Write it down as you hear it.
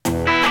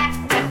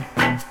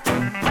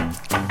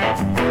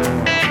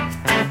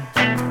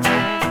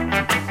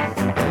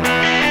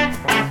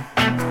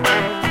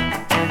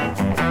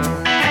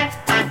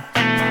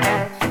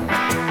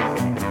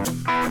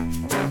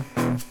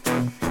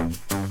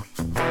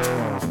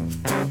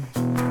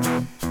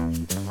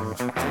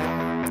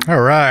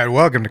All right,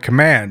 welcome to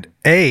Command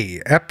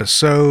A,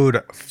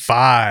 episode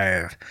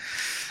 5.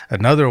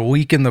 Another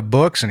week in the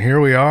books, and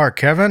here we are.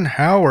 Kevin,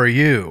 how are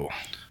you?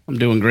 I'm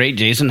doing great,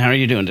 Jason. How are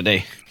you doing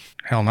today?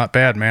 Hell, not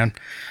bad, man.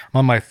 I'm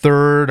on my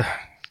third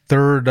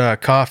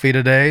coffee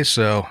today,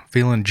 so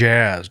feeling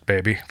jazzed,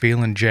 baby.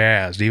 Feeling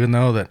jazzed, even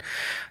though that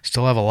I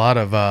still have a lot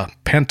of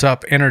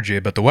pent-up energy,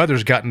 but the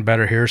weather's gotten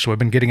better here, so I've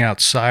been getting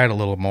outside a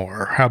little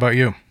more. How about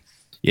you?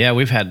 Yeah,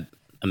 we've had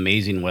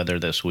amazing weather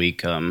this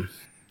week.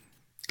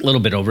 A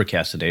little bit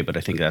overcast today, but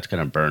I think that's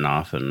going to burn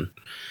off and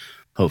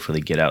hopefully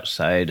get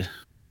outside.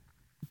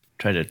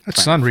 Try to. That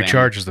sun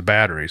recharges the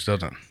batteries,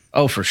 doesn't it?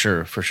 Oh, for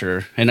sure, for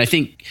sure. And I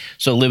think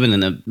so. Living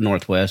in the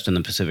Northwest, in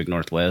the Pacific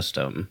Northwest,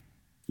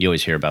 you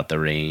always hear about the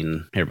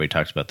rain. Everybody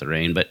talks about the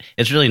rain, but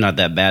it's really not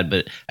that bad.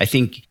 But I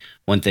think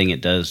one thing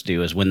it does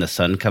do is when the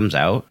sun comes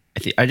out,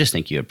 I just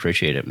think you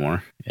appreciate it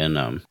more.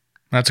 And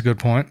that's a good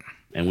point.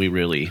 And we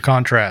really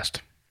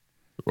contrast.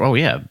 Oh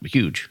yeah,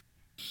 huge.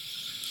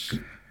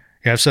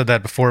 Yeah, I've said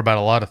that before about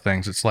a lot of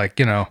things. It's like,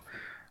 the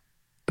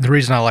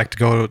reason I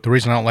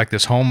don't like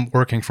this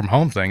working from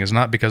home thing is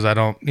not because I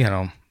don't,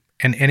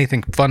 and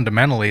anything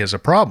fundamentally is a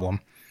problem.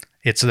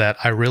 It's that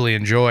I really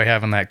enjoy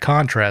having that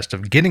contrast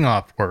of getting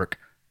off work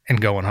and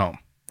going home,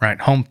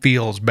 right? Home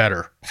feels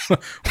better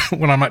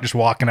when I'm not just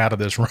walking out of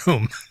this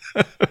room.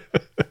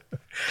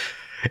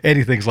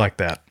 Anything's like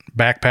that.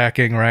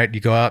 Backpacking, right?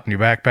 You go out and you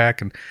backpack,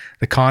 and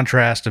the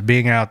contrast of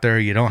being out there,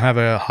 you don't have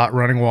a hot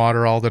running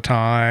water all the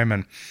time,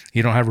 and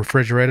you don't have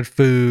refrigerated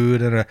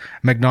food and a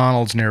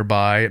McDonald's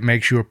nearby. It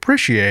makes you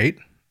appreciate,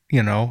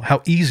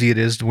 how easy it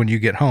is when you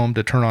get home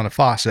to turn on a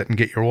faucet and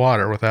get your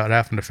water without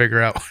having to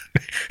figure out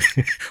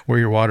where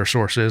your water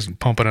source is and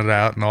pumping it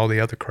out and all the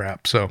other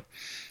crap. So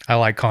I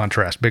like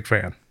contrast. Big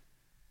fan.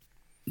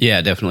 Yeah,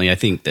 definitely. I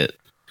think that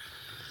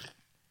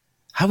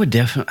I would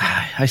definitely,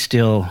 I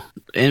still,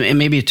 and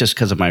maybe it's just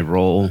because of my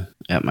role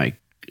at my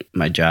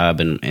job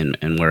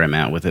and where I'm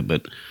at with it,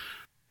 but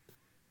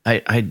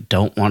I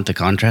don't want the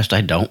contrast.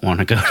 I don't want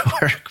to go to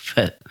work,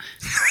 but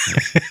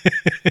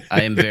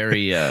I am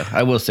very,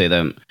 I will say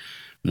that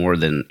more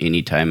than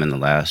any time in the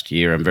last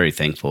year, I'm very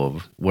thankful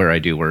of where I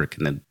do work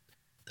and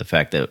the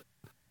fact that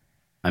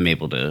I'm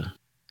able to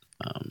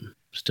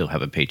still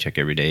have a paycheck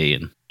every day.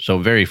 And so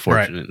very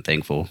fortunate and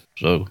thankful.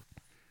 So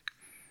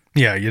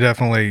yeah, you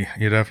definitely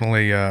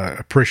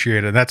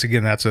appreciate it.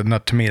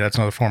 To me, that's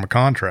another form of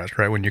contrast,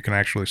 right? When you can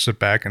actually sit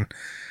back and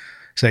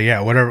say,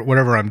 yeah,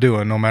 whatever I'm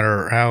doing, no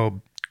matter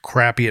how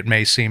crappy it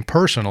may seem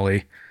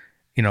personally,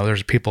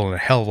 there's people in a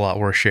hell of a lot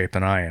worse shape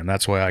than I am.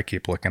 That's why I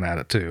keep looking at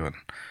it too. And,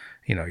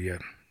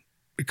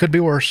 it could be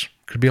worse.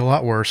 Could be a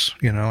lot worse.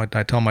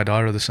 I tell my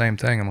daughter the same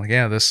thing. I'm like,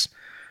 yeah, this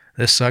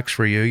sucks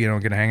for you. You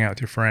don't get to hang out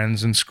with your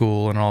friends in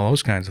school and all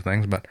those kinds of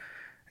things. But,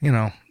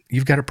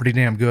 you've got it pretty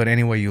damn good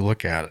any way you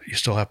look at it. You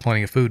still have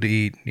plenty of food to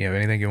eat. You have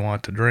anything you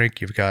want to drink.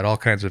 You've got all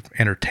kinds of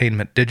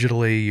entertainment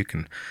digitally. You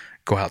can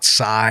go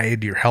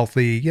outside. You're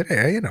healthy.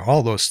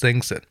 All those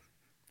things that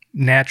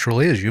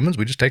naturally as humans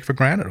we just take for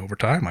granted over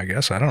time, I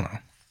guess. I don't know.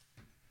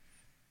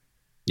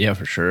 Yeah,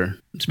 for sure.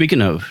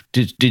 Speaking of,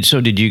 did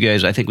you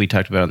guys, I think we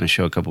talked about it on the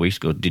show a couple weeks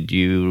ago,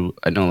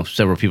 I know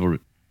several people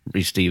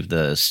received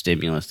the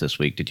stimulus this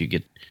week. Did you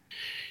get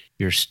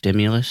your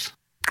stimulus?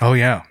 Oh,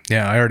 yeah.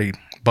 Yeah, I already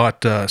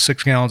bought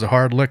 6 gallons of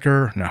hard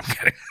liquor. No, I'm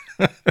kidding.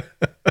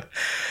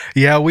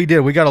 Yeah, we did.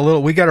 We got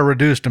a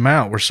reduced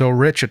amount. We're so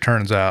rich, it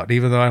turns out,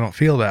 even though I don't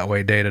feel that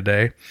way day to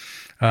day.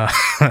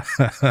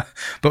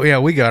 But yeah,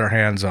 we got our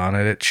hands on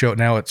it. It showed.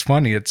 Now it's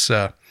funny. It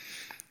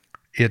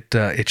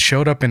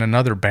showed up in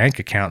another bank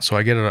account. So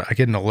I get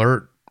an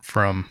alert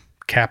from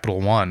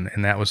Capital One,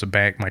 and that was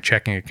my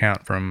checking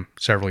account from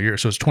several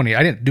years. So it's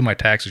I didn't do my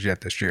taxes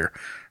yet this year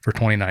for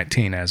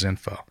 2019 as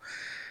info.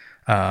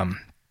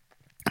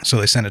 So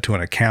they sent it to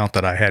an account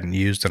that I hadn't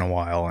used in a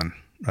while, and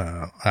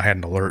I had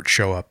an alert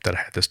show up that I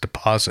had this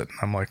deposit. And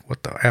I'm like,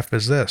 what the F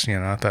is this?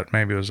 I thought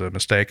maybe it was a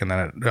mistake, and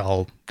then it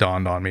all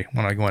dawned on me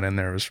when I went in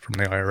there. It was from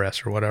the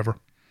IRS or whatever.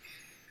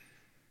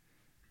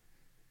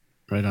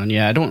 Right on.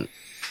 Yeah,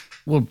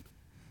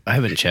 I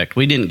haven't checked.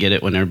 We didn't get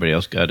it when everybody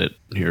else got it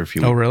here a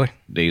few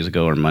days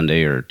ago, or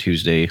Monday or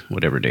Tuesday,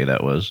 whatever day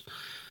that was.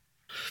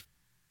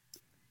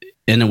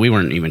 And then we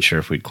weren't even sure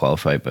if we'd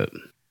qualify, but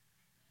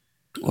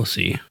we'll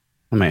see.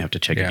 I might have to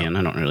check again.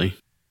 I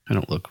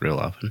don't look real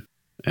often.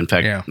 In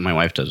fact, my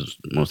wife does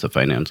most of the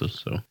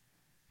finances, so.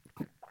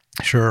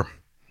 Sure.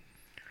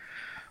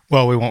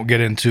 Well, we won't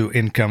get into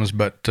incomes,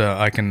 but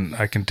I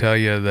can tell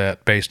you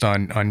that based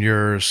on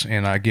yours,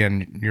 and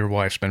again, your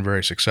wife's been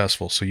very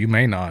successful, so you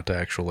may not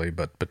actually,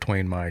 but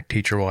between my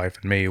teacher wife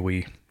and me,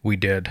 we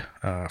did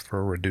for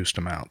a reduced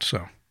amount.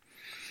 So.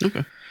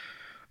 Okay.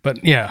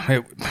 But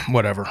yeah,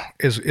 whatever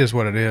is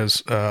what it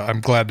is.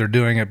 I'm glad they're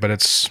doing it, but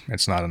it's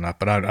not enough.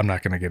 But I'm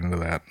not going to get into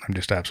that. I'm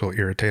just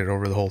absolutely irritated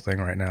over the whole thing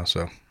right now.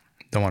 So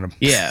don't want to.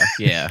 Yeah.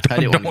 I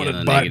didn't want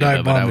to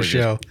dive on the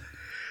show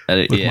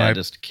with my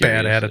just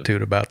curious, bad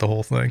attitude about the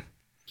whole thing.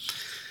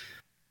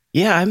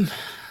 Yeah,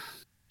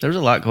 there's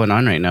a lot going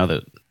on right now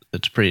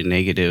that's pretty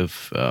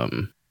negative.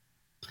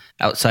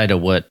 Outside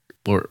of what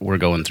we're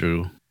going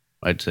through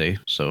I'd say.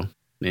 So,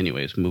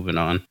 anyways, moving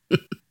on.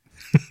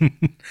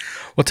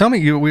 Well, tell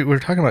me, we were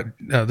talking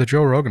about the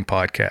Joe Rogan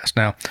podcast.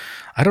 Now,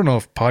 I don't know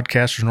if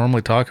podcasters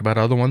normally talk about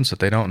other ones that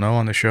they don't know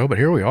on the show, but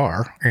here we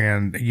are.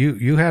 And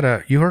you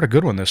heard a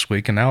good one this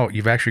week, and now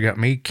you've actually got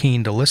me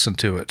keen to listen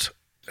to it,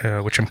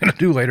 which I'm going to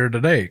do later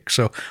today.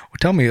 So,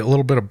 tell me a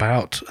little bit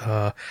about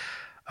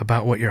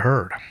what you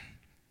heard.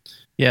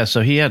 Yeah,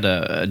 so he had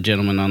a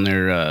gentleman on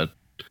there,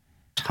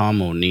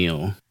 Tom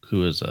O'Neill,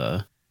 who is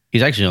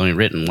he's actually only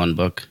written one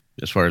book,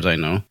 as far as I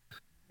know,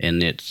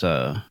 and it's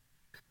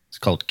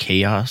called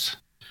Chaos: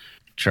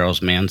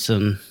 Charles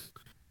Manson,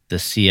 the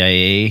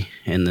CIA,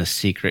 and the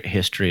Secret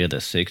History of the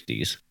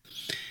 '60s.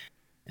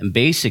 And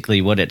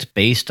basically, what it's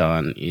based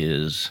on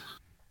is,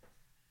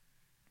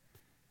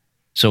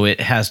 so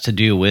it has to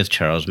do with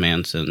Charles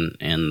Manson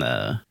and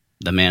the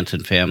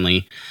Manson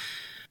family,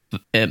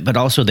 but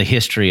also the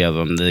history of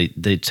him,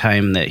 the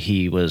time that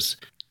he was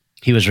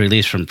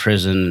released from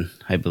prison,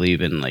 I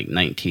believe in like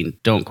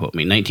don't quote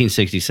me,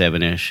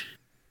 1967-ish.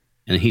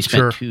 And he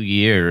spent 2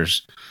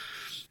 years,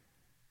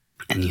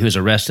 and he was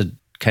arrested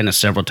kind of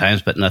several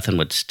times, but nothing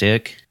would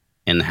stick.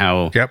 And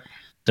how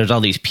there's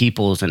all these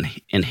peoples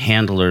and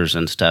handlers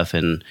and stuff,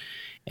 and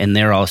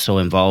they're also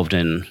involved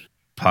in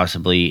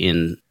possibly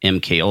in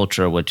MK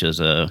Ultra, which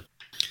is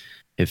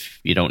if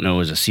you don't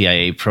know, is a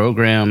CIA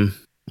program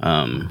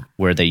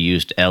where they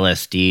used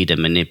LSD to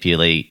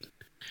manipulate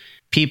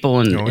people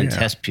and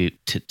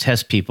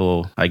test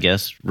people, I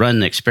guess,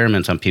 run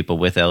experiments on people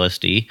with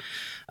LSD.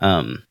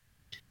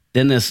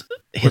 Then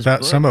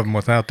Some of them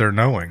without their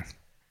knowing.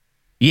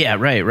 Yeah,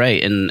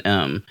 right.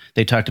 And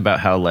they talked about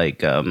how,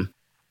 like,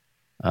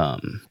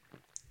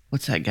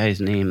 what's that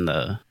guy's name?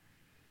 The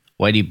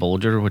Whitey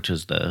Bulger, which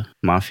is the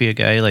mafia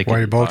guy, like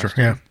Whitey Bulger,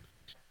 Boston. Yeah.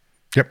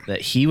 Yep.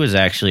 That he was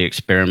actually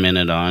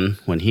experimented on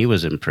when he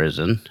was in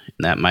prison.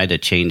 And that might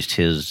have changed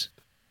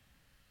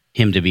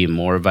him to be a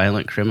more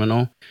violent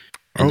criminal.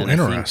 And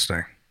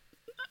interesting.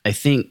 I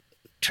think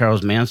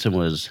Charles Manson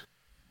was,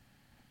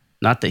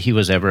 not that he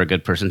was ever a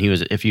good person. He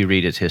was, if you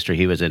read his history,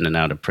 he was in and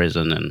out of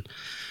prison and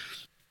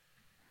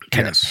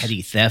kind of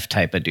petty theft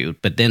type of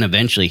dude. But then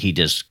eventually he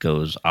just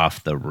goes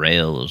off the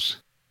rails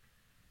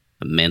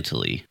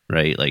mentally,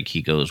 right? Like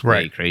he goes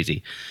way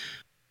crazy.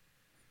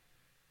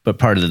 But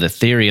part of the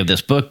theory of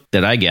this book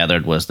that I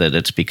gathered was that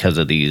it's because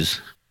of these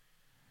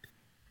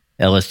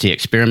LSD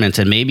experiments,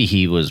 and maybe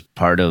he was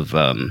part of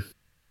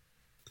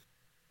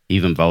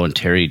even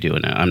voluntary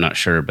doing it. I'm not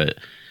sure, but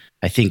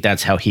I think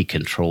that's how he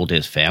controlled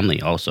his family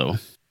also.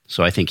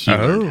 So I think he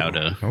learned how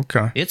to.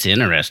 Okay. It's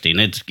interesting.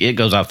 It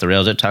goes off the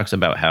rails. It talks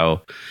about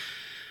how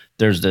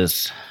there's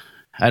this,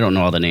 I don't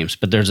know all the names,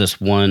 but there's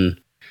this one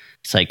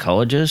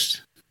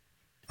psychologist,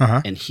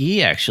 and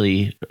he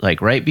actually,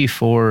 like right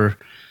before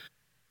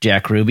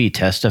Jack Ruby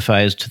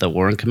testifies to the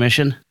Warren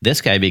Commission,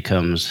 this guy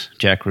becomes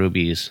Jack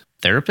Ruby's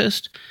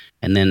therapist.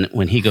 And then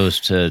when he goes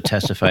to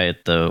testify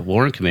at the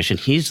Warren Commission,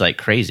 he's like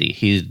crazy.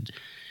 He's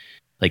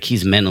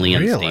mentally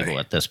unstable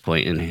at this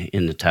point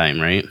in the time,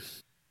 right?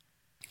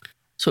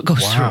 So it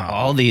goes through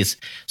all these.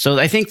 So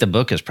I think the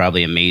book is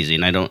probably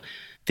amazing. I don't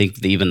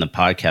think even the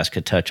podcast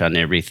could touch on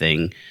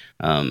everything.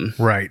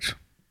 Right.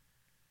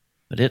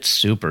 But it's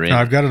super.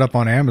 I've got it up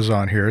on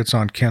Amazon here. It's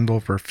on Kindle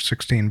for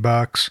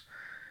 $16.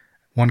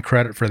 One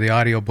credit for the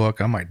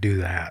audiobook. I might do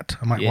that.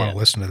 I might want to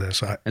listen to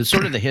this. And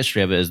sort of the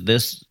history of it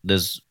is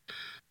this.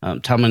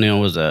 Tom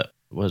O'Neill was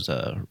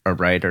a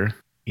writer.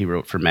 He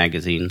wrote for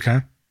magazines.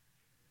 Okay.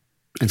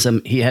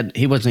 And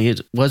he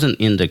wasn't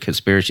into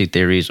conspiracy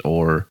theories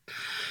or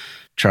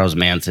Charles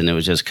Manson. It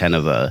was just kind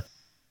of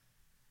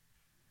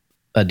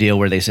a deal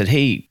where they said,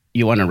 "Hey,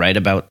 you want to write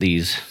about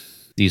these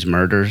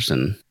murders?"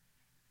 And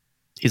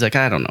he's like,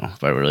 "I don't know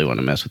if I really want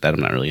to mess with that. I'm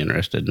not really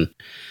interested." And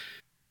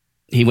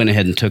he went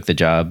ahead and took the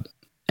job.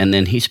 And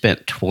then he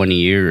spent 20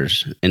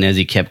 years. And as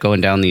he kept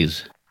going down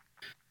these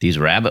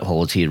rabbit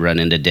holes, he'd run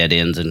into dead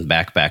ends and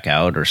back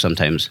out, or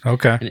sometimes.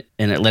 Okay.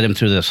 And it led him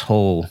through this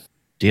whole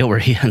deal where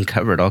he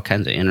uncovered all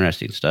kinds of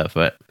interesting stuff.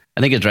 But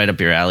I think it's right up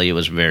your alley. It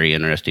was a very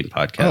interesting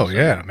podcast. Oh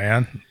yeah,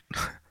 man.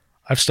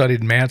 I've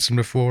studied Manson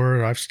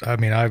before.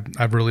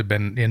 I've really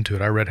been into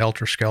it. I read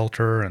Helter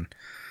Skelter, and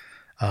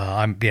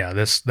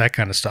that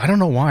kind of stuff. I don't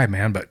know why,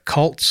 man, but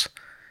cults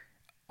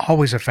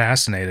always have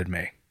fascinated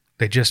me.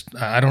 They just,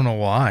 I don't know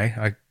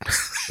why.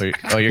 You're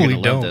going to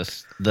love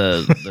this.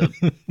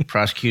 The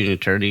prosecuting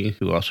attorney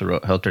who also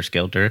wrote Helter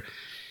Skelter,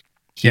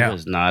 he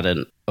was not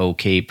an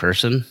okay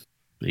person.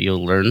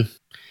 You'll learn.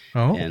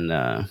 Oh, and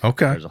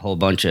okay. There's a whole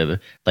bunch of,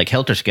 like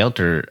Helter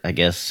Skelter, I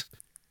guess,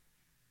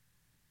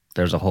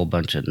 there's a whole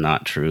bunch of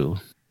not true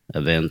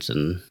events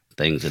and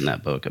things in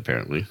that book,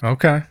 apparently.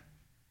 Okay.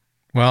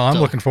 Well, I'm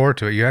looking forward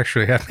to it. You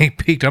actually have me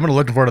peaked. I'm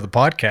looking forward to the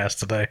podcast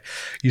today.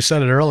 You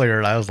said it earlier,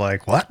 and I was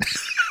like, what?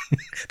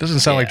 Doesn't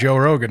sound like Joe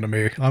Rogan to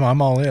me.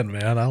 I'm all in,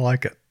 man. I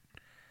like it.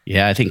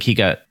 Yeah, I think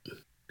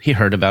he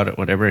heard about it,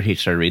 whatever. He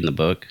started reading the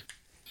book.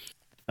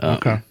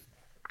 Okay.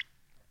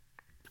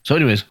 So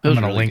anyways, I'm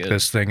going to link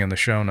this thing in the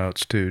show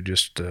notes too,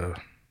 just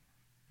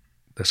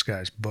this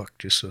guy's book,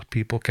 just so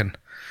people can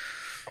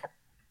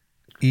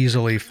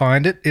easily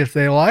find it if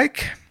they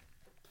like.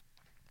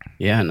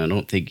 Yeah, and I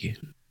don't think you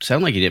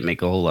sound like you didn't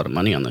make a whole lot of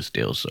money on this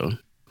deal, so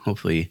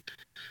hopefully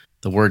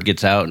the word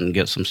gets out and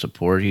get some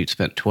support. You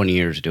spent 20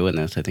 years doing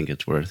this. I think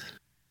it's worth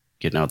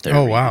getting out there.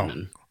 Oh, wow.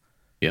 And,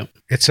 yep.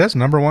 It says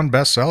 ‌1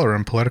 bestseller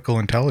in political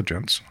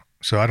intelligence.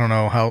 So I don't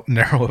know how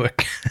narrow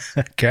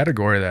a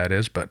category that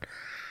is, but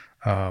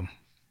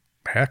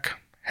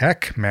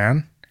heck,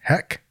 man.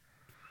 Heck.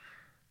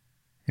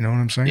 You know what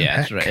I'm saying?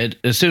 Yeah, heck. that's right.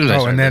 As soon as I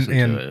started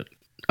listening to it,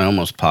 I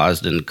almost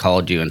paused and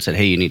called you and said,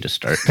 hey, you need to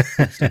start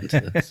listening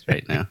to this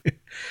right now.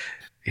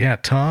 Yeah,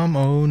 Tom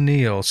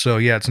O'Neill. So,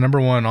 yeah, it's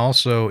 #1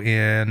 also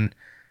in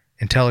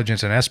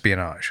intelligence and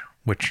espionage,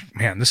 which,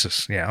 man, this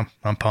is, yeah,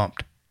 I'm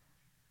pumped.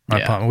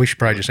 I'm pumped. We should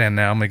probably just end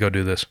now. I'm going to go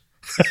do this.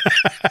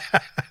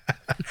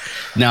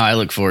 No, I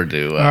look forward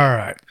to all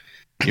right.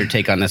 your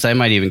take on this. I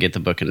might even get the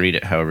book and read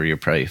it. However, you're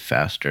probably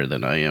faster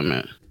than I am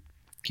at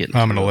getting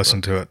I'm going to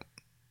listen to it.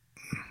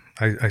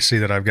 I see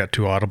that I've got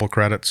 2 Audible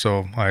credits,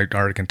 so I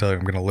already can tell you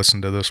I'm going to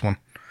listen to this one.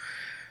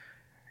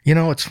 You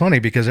know, it's funny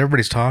because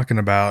everybody's talking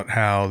about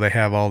how they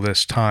have all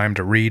this time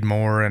to read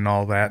more and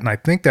all that, and I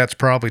think that's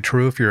probably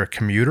true if you're a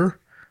commuter,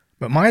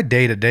 but my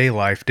day-to-day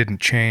life didn't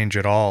change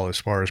at all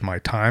as far as my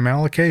time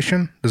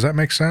allocation. Does that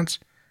make sense?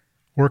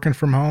 Working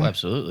from home? Oh,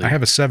 absolutely. I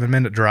have a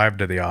 7-minute drive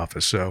to the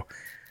office, so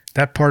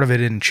that part of it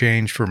didn't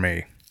change for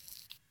me.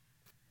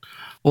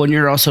 Well, and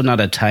you're also not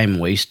a time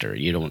waster.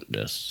 You don't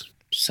just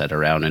sit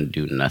around and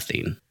do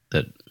nothing.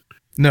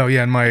 No,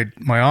 yeah, in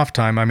my off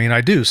time, I mean,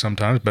 I do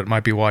sometimes, but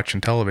might be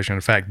watching television.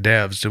 In fact,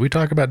 Devs. Did we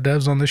talk about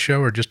Devs on this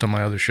show or just on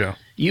my other show?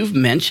 You've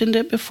mentioned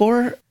it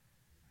before?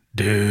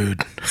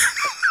 Dude.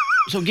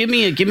 So give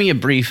me a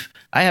brief.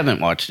 I haven't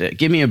watched it.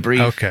 Give me a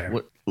brief. Okay.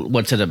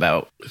 What's it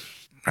about?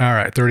 All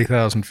right,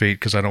 30,000 feet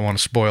because I don't want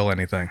to spoil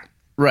anything.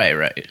 Right.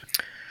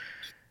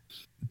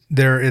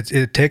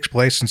 It takes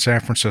place in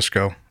San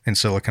Francisco in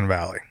Silicon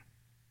Valley.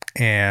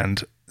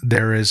 And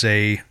there is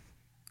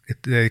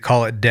they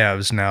call it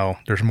Devs. Now,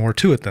 there's more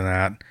to it than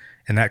that.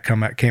 And that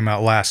came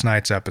out last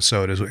night's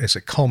episode as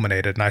it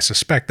culminated. And I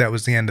suspect that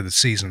was the end of the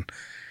season,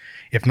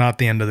 if not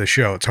the end of the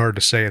show. It's hard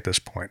to say at this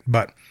point.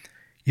 But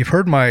you've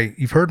heard my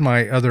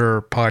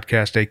other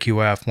podcast,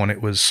 AQF, when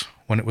it was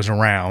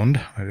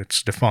around.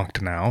 It's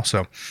defunct now.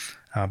 So,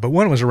 but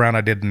when it was around,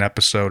 I did an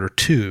episode or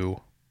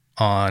 2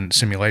 on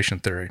simulation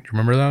theory. Do you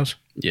remember those?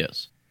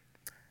 Yes.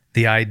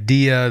 The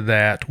idea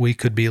that we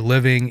could be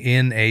living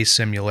in a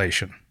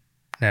simulation.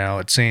 Now,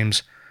 it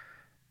seems,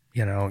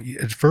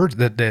 at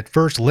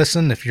first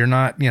listen, if you're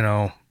not,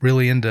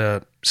 really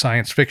into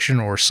science fiction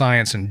or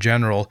science in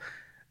general,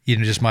 you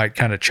just might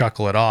kind of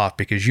chuckle it off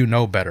because you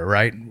know better,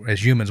 right?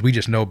 As humans, we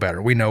just know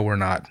better. We know we're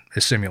not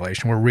a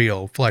simulation. We're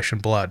real, flesh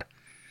and blood.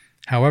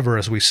 However,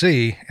 as we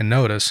see and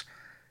notice,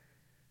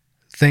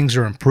 things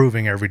are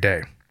improving every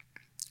day.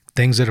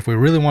 Things that if we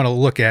really want to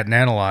look at and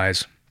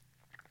analyze,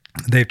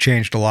 they've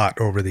changed a lot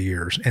over the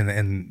years.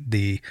 And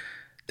the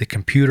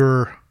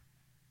computer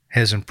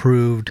has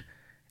improved,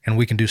 and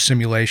we can do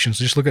simulations.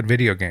 Just look at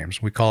video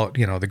games. We call it,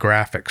 the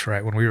graphics,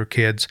 right? When we were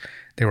kids,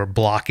 they were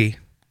blocky,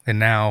 and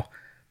now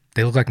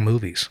they look like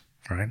movies,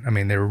 right? I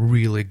mean, they're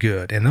really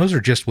good. And those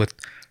are just with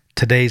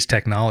today's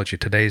technology,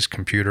 today's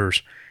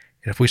computers.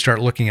 And if we start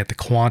looking at a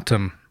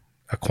quantum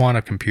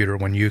computer,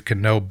 when you can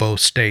know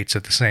both states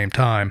at the same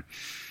time,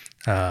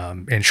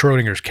 and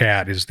Schrodinger's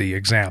cat is the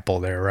example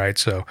there, right?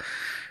 So,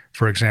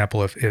 for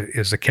example,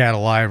 is the cat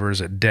alive or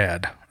is it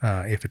dead?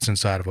 If it's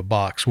inside of a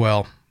box,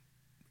 well,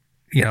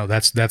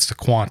 that's the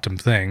quantum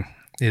thing.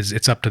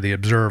 It's up to the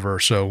observer.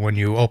 So when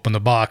you open the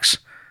box,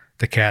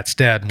 the cat's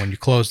dead. When you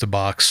close the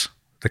box,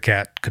 the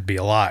cat could be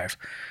alive.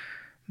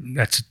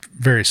 That's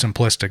very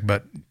simplistic,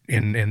 but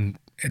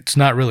it's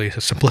not really a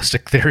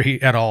simplistic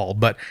theory at all.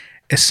 But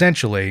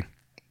essentially,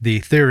 the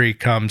theory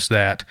comes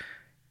that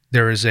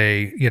there is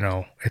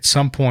at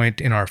some point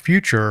in our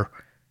future,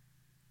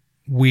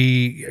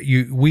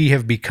 we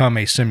have become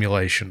a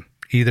simulation.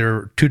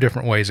 Either 2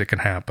 different ways it can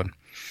happen.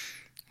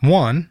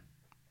 One,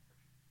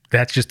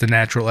 that's just the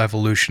natural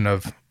evolution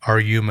of our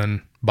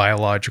human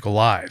biological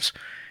lives.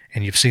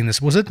 And you've seen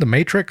this. Was it The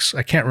Matrix?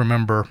 I can't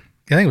remember.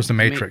 I think it was The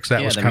Matrix.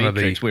 That was kind of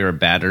the... We were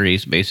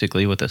batteries,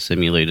 basically, with a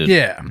simulated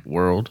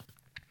world.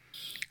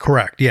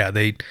 Correct. Yeah.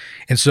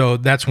 And so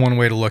that's one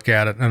way to look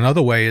at it.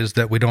 Another way is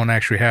that we don't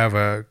actually have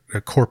a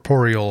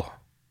corporeal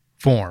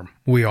form.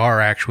 We are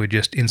actually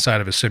just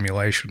inside of a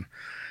simulation.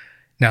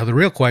 Now, the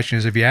real question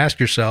is, if you ask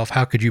yourself,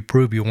 how could you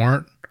prove you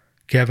weren't,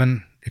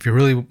 Kevin? If you're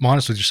really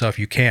honest with yourself,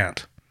 you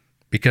can't,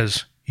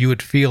 because you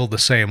would feel the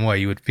same way.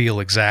 You would feel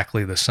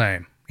exactly the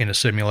same in a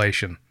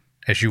simulation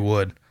as you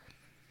would,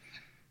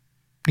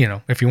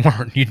 if you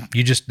weren't.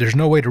 You just, there's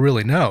no way to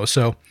really know.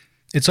 So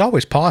it's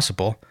always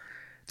possible.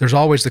 There's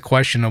always the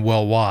question of,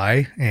 well,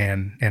 why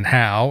and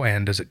how,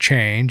 and does it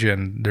change?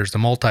 And there's the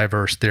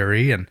multiverse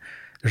theory, and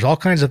there's all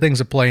kinds of things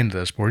that play into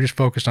this. But we're just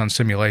focused on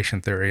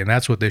simulation theory, and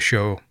that's what this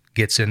show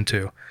gets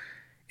into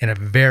in a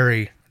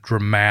very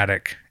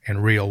dramatic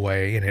and real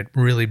way, and it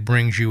really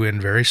brings you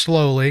in very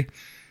slowly.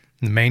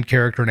 The main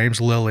character, her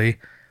name's Lily.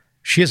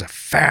 She is a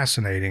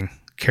fascinating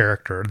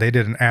character. They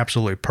did an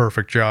absolutely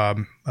perfect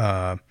job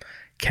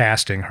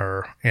casting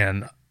her,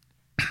 and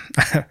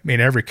I mean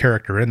every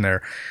character in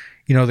there.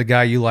 You know the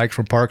guy you like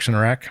from Parks and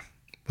Rec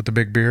with the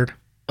big beard?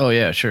 Oh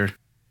yeah, sure.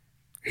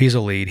 He's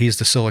a lead. He's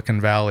the Silicon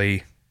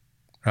Valley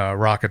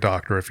rocket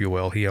doctor, if you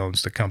will. He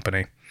owns the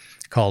company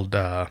called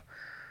not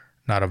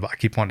I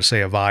keep wanting to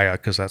say Avaya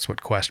because that's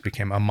what Quest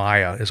became.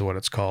 Amaya is what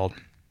it's called.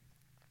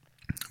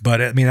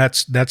 But I mean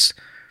that's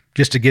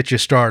just to get you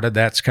started.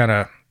 That's kind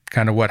of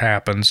what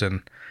happens,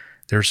 and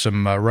there's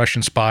some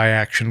Russian spy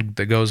action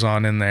that goes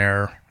on in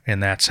there,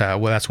 and that's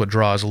what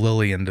draws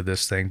Lily into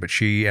this thing. But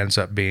she ends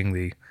up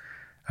being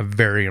a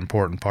very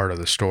important part of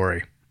the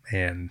story,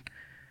 and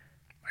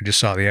I just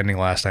saw the ending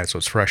last night, so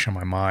it's fresh in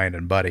my mind.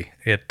 And buddy,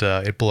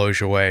 it blows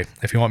you away.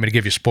 If you want me to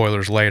give you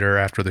spoilers later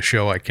after the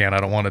show, I can. I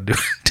don't want to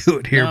do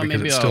it here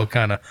because it's still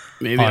kind of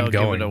ongoing. I'll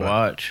give it a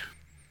watch.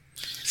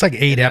 It's like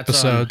 8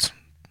 episodes.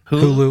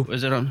 Hulu?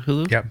 Is it on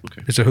Hulu? Yep.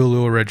 Okay. It's a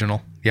Hulu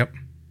original. Yep.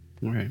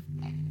 All right.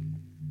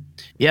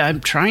 Yeah,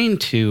 I'm trying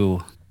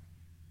to.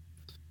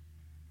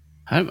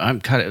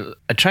 I'm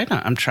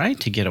trying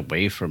to get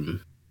away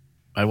from.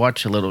 I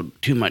watch a little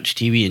too much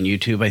TV and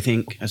YouTube, I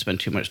think. I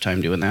spend too much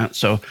time doing that.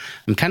 So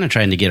I'm kind of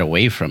trying to get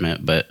away from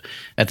it. But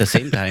at the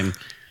same time,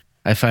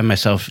 I find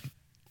myself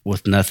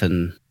with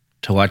nothing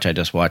to watch. I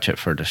just watch it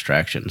for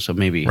distraction. So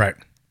maybe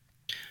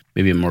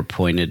a more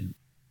pointed.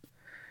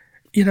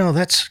 You know,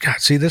 God,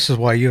 see, this is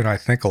why you and I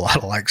think a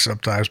lot alike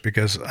sometimes,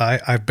 because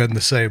I've been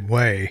the same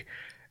way.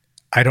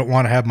 I don't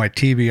want to have my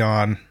TV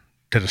on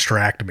to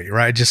distract me,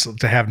 right? Just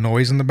to have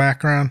noise in the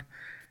background.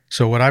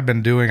 So what I've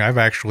been doing, I've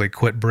actually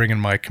quit bringing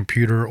my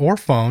computer or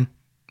phone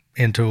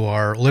into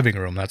our living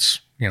room. That's,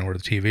 where the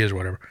TV is or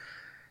whatever.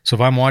 So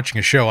if I'm watching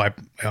a show,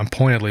 I'm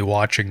pointedly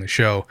watching the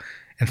show.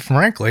 And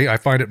frankly, I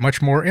find it much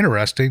more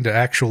interesting to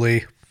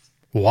actually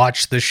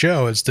watch the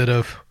show instead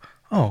of,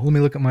 oh, let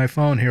me look at my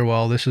phone here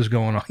while this is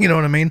going on. You know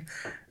what I mean?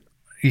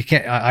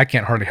 I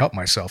can't hardly help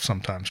myself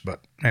sometimes, but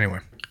anyway.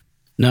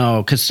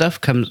 No, because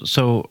something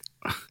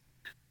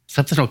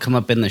will come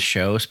up in the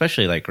show,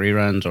 especially like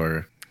reruns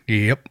or.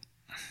 Yep.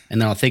 And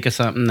then I'll think of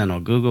something, then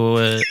I'll Google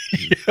it.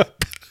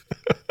 Yep.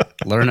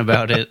 Learn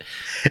about it.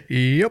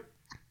 Yep.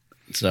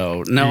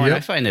 So, no, and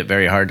I find it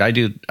very hard.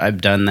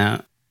 I've done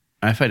that.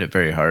 I find it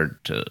very hard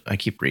I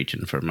keep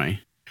reaching for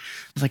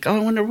it's like, oh, I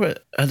wonder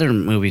what other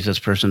movies this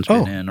person's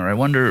been in, or I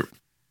wonder.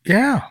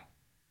 Yeah.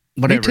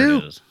 Whatever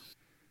it is.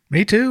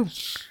 Me too.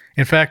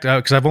 In fact,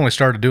 because I've only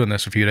started doing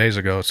this a few days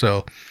ago,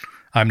 so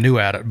I'm new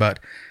at it, but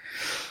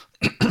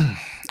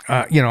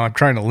I'm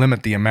trying to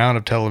limit the amount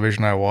of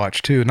television I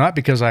watch too. Not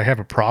because I have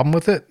a problem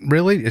with it,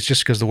 really. It's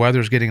just because the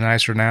weather's getting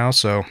nicer now.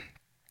 So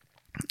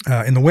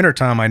in the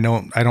wintertime, I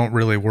don't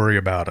really worry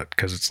about it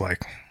because it's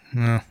like,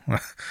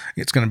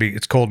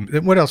 it's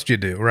cold. What else do you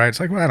do, right? It's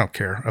like, well, I don't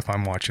care if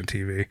I'm watching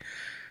TV.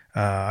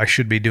 I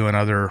should be doing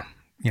other,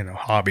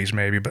 hobbies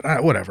maybe, but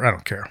whatever. I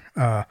don't care.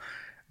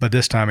 But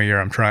this time of year,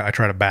 I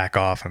try to back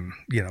off and,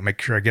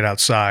 make sure I get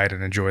outside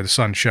and enjoy the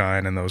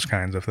sunshine and those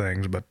kinds of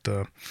things. But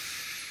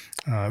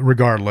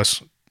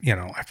regardless,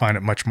 I find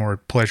it much more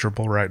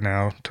pleasurable right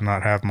now to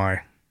not have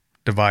my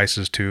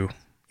devices to,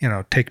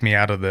 take me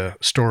out of the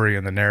story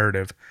and the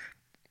narrative.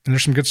 And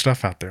there's some good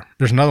stuff out there.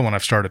 There's another one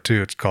I've started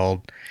too. It's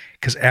called,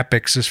 because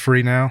Epix is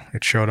free now.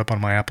 It showed up on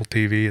my Apple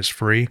TV as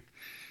free.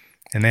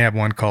 And they have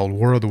one called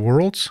War of the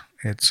Worlds.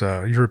 It's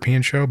a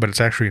European show, but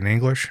it's actually in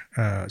English.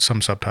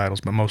 Some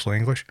subtitles, but mostly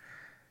English.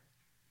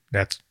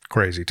 That's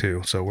crazy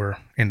too. So we're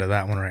into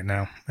that one right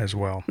now as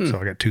well. So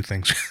I got two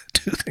things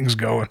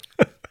going.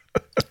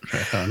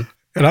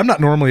 And I'm not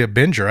normally a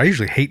binger. I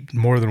usually hate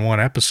more than one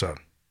episode.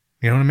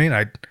 You know what I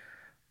mean?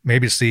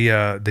 Maybe it's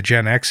the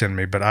Gen X in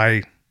me, but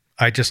I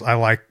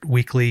like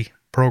weekly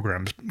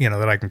programs,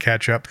 that I can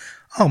catch up.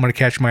 Oh, I'm going to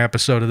catch my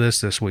episode of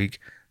this week.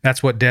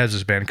 That's what Des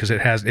has been, because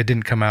it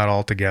didn't come out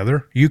all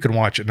together. You can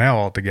watch it now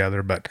all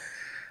together, but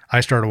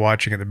I started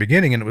watching at the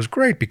beginning, and it was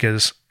great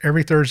because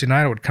every Thursday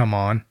night it would come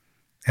on,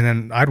 and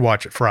then I'd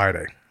watch it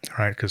Friday,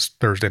 right? Because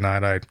Thursday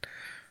night I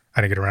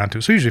didn't get around to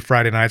it. So usually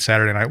Friday night,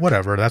 Saturday night,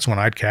 whatever, that's when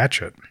I'd catch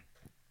it.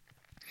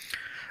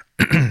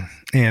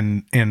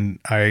 and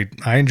I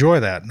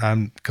enjoy that.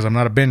 Because I'm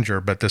not a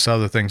binger, but this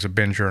other thing's a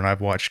binger, and I've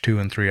watched 2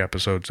 and 3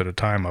 episodes at a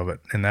time of it,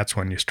 and that's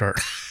when you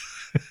start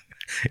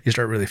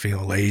really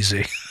feeling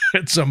lazy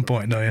at some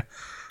point, don't you?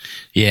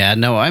 Yeah,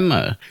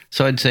 no,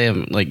 so I'd say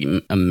I'm like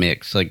a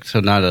mix, like, so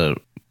not a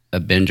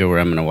binger where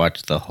I'm going to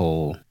watch the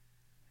whole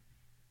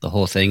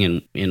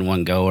thing in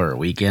one go or a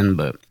weekend,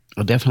 but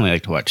I'll definitely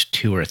like to watch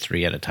 2 or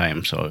 3 at a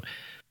time. So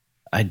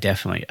I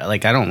definitely,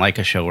 like, I don't like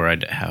a show where I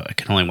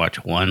can only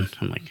watch one.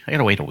 I'm like, I got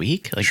to wait a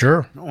week. Like,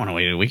 sure. I don't want to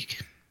wait a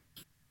week.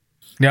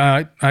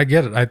 Yeah, I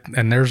get it.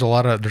 And there's a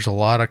lot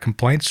of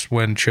complaints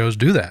when shows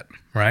do that,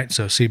 right?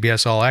 So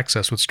CBS All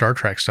Access with Star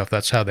Trek stuff,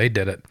 that's how they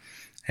did it.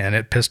 And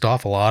it pissed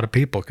off a lot of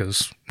people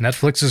because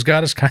Netflix has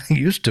got us kind of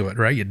used to it,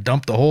 right? You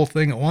dump the whole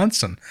thing at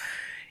once and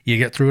you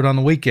get through it on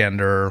the weekend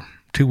or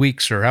 2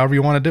 weeks or however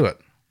you want to do it.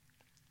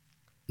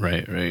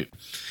 Right.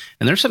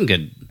 And there's some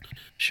good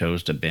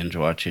shows to binge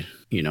watch,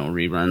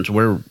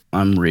 reruns.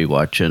 I'm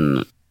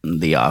rewatching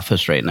The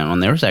Office right now,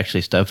 and there was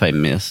actually stuff I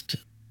missed,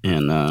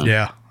 and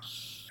Yeah,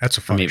 that's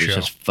a or funny maybe it's show.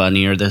 just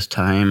funnier this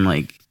time.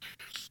 Like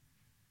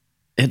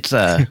it's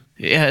yeah,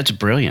 it's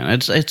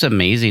brilliant. It's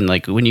amazing.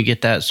 Like when you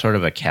get that sort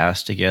of a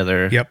cast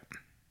together. Yep.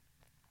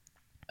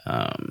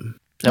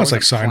 That Well, it's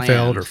like wasn't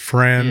Seinfeld or planned.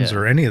 Friends Yeah,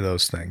 or any of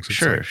those things. It's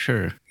sure, like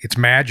sure. it's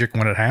magic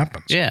when it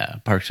happens. Yeah,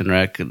 Parks and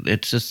Rec.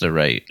 It's just the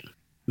right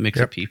mix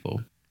of Yep.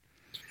 people.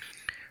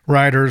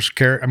 Writers,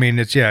 care. I mean,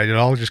 it's yeah. It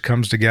all just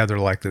comes together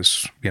like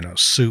this,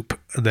 soup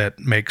that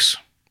makes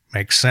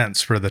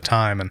sense for the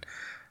time. And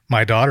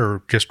my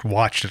daughter just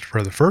watched it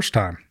for the first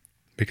time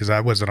because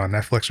I was it on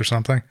Netflix or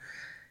something.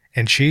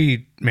 And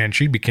she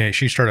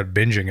started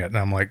binging it, and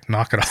I'm like,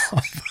 knock it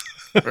off.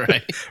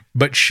 Right.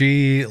 But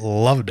she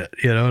loved it.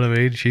 You know what I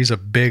mean? She's a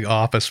big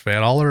Office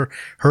fan.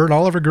 Her and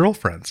all of her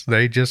girlfriends,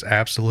 they just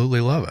absolutely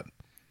love it.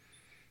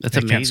 That's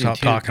They can't amazing stop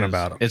too. talking 'Cause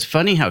about it. it's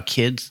funny how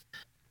kids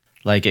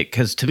like it.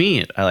 Because to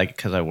me, I like it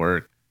because I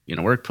work in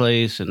a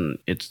workplace, and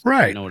it's I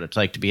Right. know what it's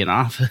like to be in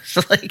office.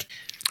 Like,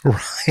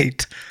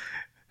 Right.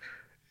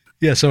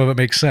 Yeah, some of it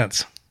makes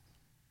sense.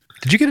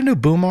 Did you get a new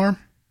boom arm?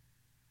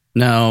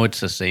 no, it's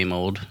the same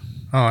old.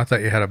 Oh, I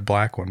thought you had a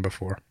black one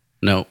before.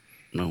 No,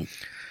 no.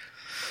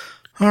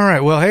 All right.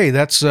 Well, hey,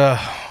 that's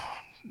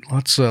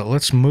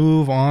let's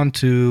move on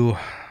to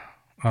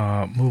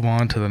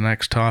the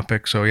next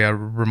topic. So yeah,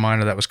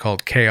 reminder that was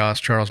called Chaos: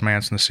 Charles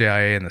Manson, the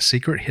CIA, and the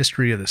Secret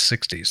History of the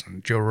 '60s.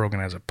 And Joe Rogan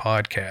has a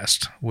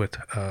podcast with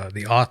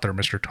the author,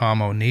 Mr.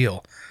 Tom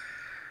O'Neill,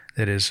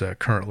 that is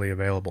currently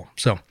available.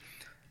 So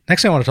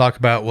next thing I want to talk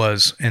about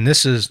was, and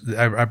this is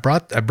I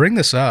bring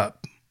this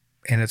up,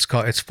 and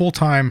it's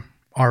full-time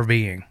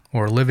RVing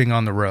or living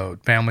on the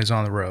road, families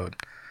on the road.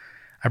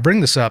 I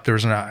bring this up. There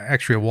was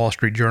actually a Wall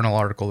Street Journal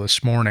article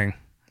this morning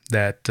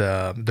that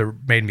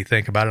made me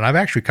think about it. And I've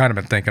actually kind of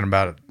been thinking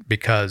about it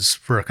because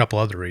for a couple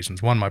other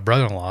reasons. One, my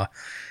brother-in-law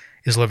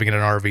is living in an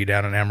RV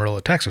down in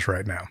Amarillo, Texas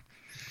right now.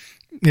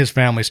 His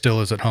family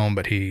still is at home,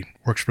 but he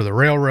works for the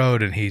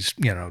railroad, and he's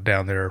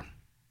down there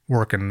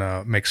working,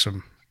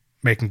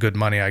 making good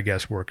money, I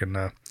guess, working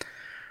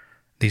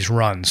these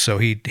runs. So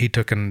he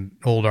took an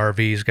old RV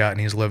he's got,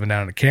 and he's living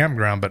down in a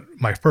campground. But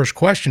my first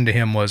question to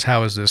him was,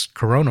 how is this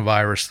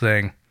coronavirus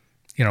thing,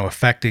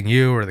 affecting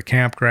you or the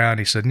campground?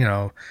 He said,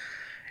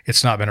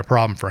 it's not been a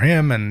problem for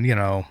him, and,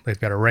 they've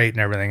got a rate and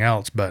everything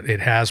else, but it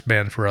has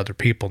been for other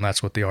people, and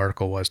that's what the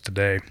article was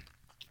today.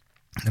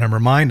 And I'm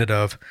reminded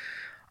of,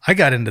 I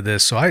got into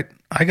this, so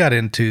I got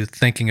into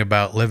thinking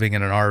about living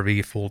in an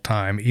RV full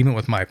time, even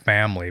with my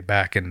family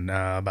back in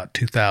about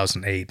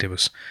 2008. It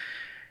was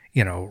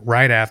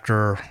right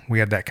after we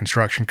had that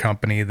construction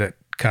company that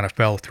kind of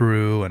fell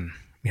through, and,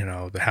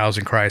 the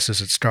housing crisis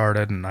had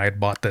started, and I had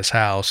bought this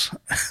house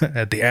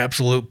at the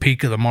absolute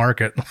peak of the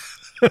market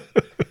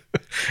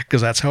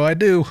because that's how I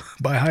do.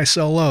 Buy high,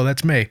 sell low.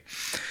 That's me.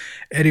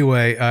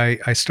 Anyway,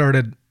 I'm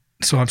starting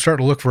to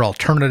look for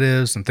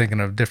alternatives and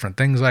thinking of different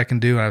things I can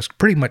do. And I was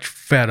pretty much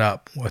fed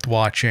up with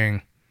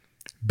watching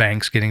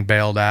banks getting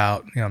bailed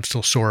out. I'm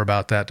still sore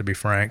about that, to be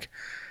frank.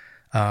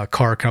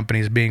 Car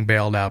companies being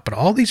bailed out, but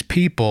all these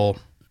people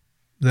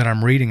that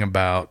I'm reading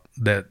about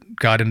that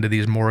got into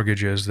these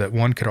mortgages that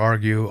one could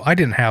argue, I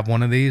didn't have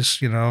one of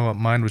these,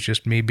 mine was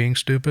just me being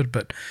stupid,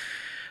 but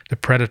the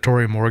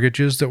predatory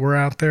mortgages that were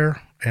out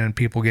there and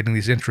people getting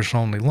these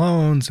interest-only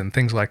loans and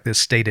things like this,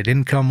 stated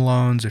income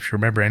loans, if you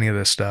remember any of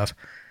this stuff,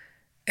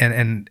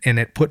 and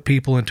it put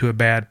people into a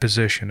bad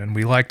position. And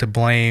we like to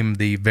blame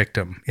the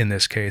victim in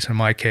this case. In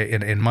my case,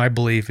 in my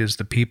belief, is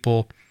the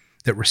people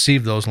that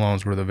received those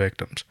loans were the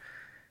victims.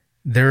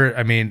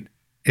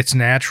 It's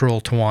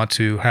natural to want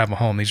to have a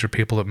home. These are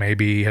people that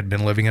maybe had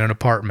been living in an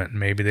apartment.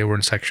 Maybe they were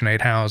in Section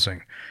 8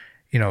 housing,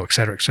 et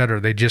cetera, et cetera.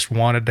 They just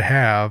wanted to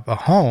have a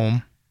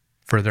home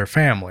for their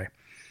family.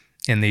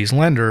 And these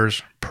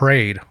lenders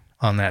preyed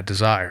on that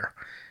desire.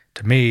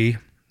 To me,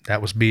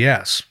 that was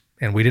BS.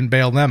 And we didn't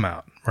bail them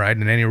out, right,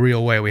 in any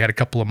real way. We had a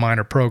couple of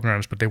minor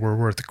programs, but they were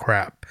worth the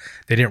crap.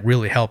 They didn't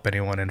really help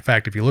anyone. In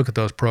fact, if you look at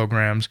those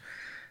programs,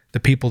 the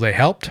people they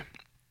helped,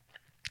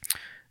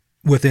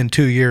 within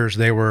 2 years,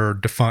 they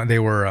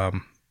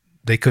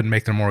couldn't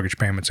make their mortgage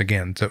payments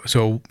again.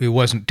 So it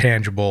wasn't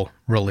tangible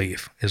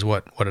relief is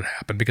what had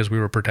happened, because we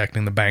were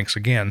protecting the banks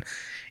again,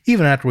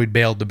 even after we'd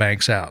bailed the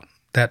banks out.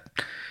 That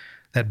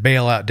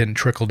bailout didn't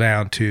trickle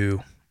down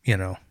to,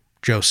 Joe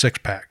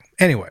Sixpack.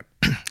 Anyway,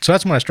 so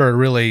that's when I started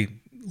really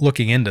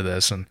looking into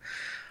this, and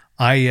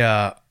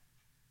I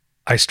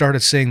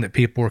started seeing that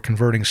people were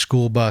converting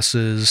school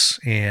buses,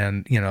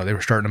 and, they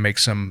were starting to make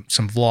some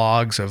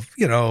vlogs of,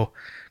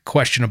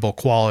 questionable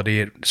quality.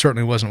 It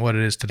certainly wasn't what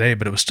it is today,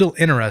 but it was still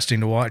interesting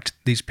to watch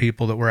these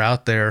people that were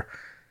out there,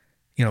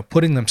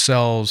 putting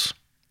themselves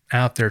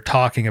out there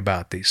talking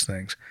about these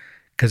things,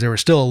 because there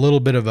was still a little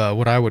bit of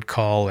what I would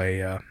call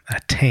a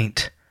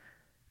taint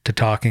to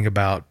talking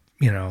about,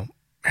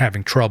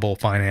 having trouble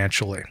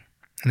financially.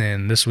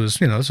 And this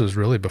was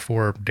really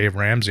before Dave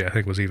Ramsey, I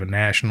think, was even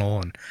national,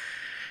 and,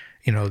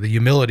 the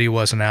humility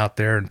wasn't out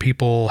there, and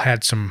people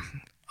had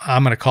some,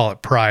 I'm going to call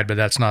it pride, but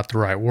that's not the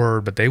right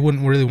word, but they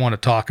wouldn't really want to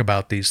talk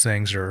about these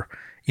things or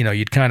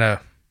you'd kind of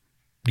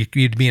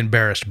you'd be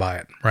embarrassed by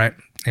it, right?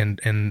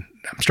 And I'm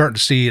starting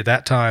to see at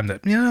that time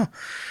that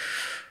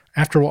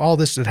after all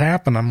this had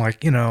happened, I'm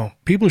like,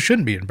 people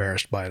shouldn't be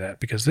embarrassed by that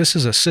because this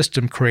is a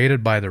system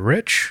created by the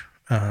rich,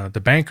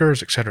 the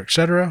bankers, et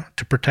cetera,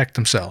 to protect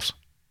themselves.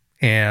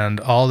 And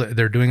all that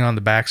they're doing on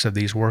the backs of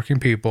these working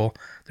people,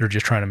 they're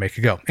just trying to make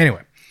it go.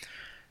 Anyway,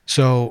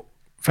 so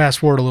fast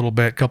forward a little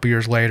bit, a couple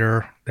years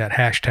later, that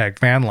hashtag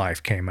van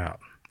life came out,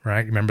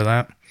 right? You remember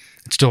that?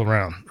 It's still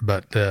around,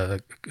 but a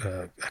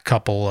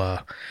couple, I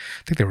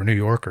think they were New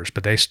Yorkers,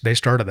 but they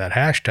started that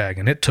hashtag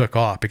and it took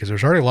off because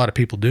there's already a lot of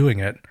people doing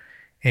it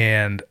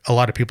and a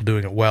lot of people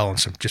doing it well and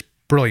some just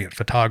brilliant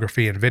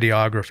photography and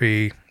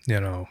videography,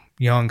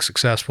 young,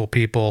 successful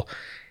people.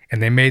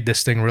 And they made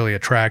this thing really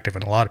attractive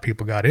and a lot of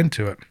people got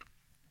into it.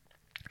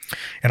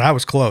 And I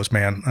was close,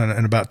 man.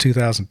 In about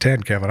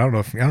 2010, Kevin, I don't know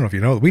if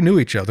you know, we knew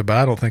each other, but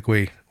I don't think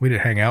we didn't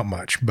hang out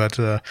much. But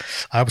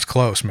I was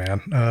close,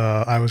 man.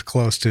 I was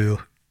close to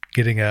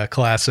getting a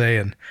Class A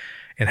and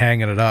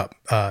hanging it up.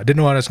 Didn't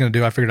know what I was going to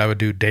do. I figured I would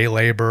do day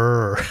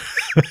labor or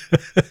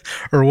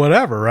or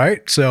whatever,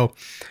 right? So,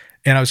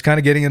 and I was kind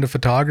of getting into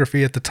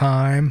photography at the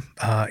time.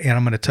 And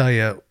I'm going to tell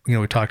you,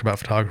 we talked about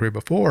photography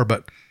before,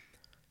 but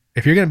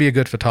if you're going to be a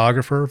good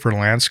photographer for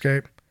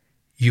landscape,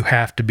 you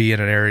have to be in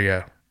an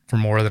area for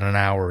more than an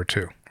hour or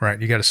two,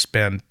 right? You got to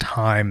spend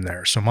time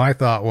there. So my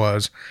thought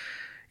was,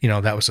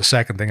 that was the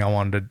second thing I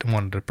wanted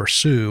to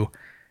pursue.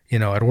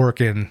 I'd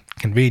work in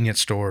convenience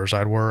stores.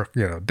 I'd work,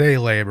 day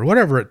labor,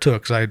 whatever it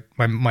took. Cause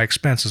my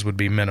expenses would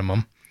be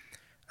minimum.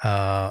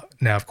 Now,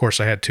 of course,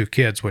 I had two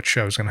kids, which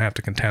I was going to have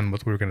to contend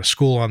with. We were going to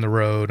school on the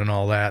road and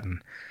all that.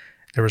 And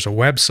there was a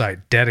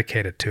website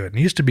dedicated to it. And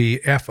it used to be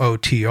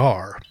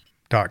FOTR.com.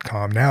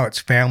 Now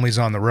it's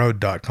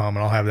familiesontheroad.com,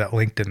 and I'll have that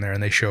linked in there,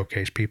 and they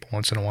showcase people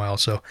once in a while.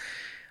 So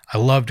I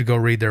love to go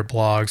read their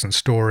blogs and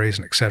stories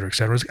and et cetera, et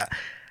cetera. It's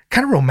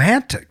kind of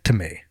romantic to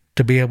me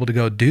to be able to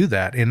go do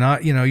that. And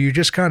not, you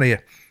just kind of,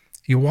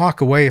 you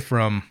walk away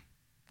from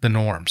the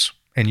norms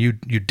and you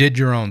did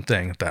your own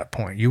thing at that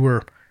point. You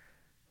were,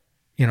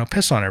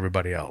 piss on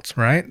everybody else,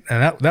 right?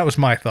 And that was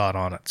my thought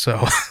on it.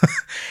 So,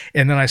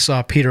 and then I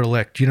saw Peter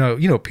Lick. You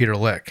know Peter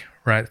Lick,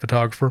 right?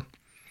 Photographer.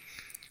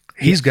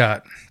 He's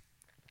got,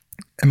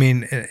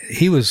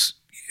 he was,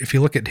 if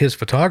you look at his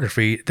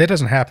photography, that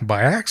doesn't happen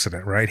by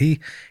accident, right?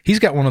 He's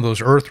got one of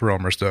those earth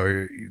roamers,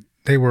 though.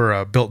 They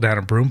were built down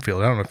in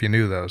Broomfield. I don't know if you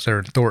knew those. They're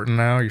in Thornton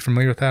now. Are you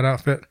familiar with that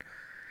outfit?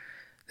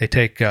 They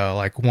take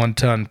like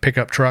 1-ton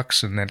pickup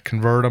trucks and then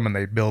convert them, and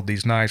they build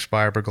these nice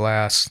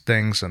fiberglass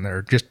things, and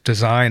they're just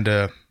designed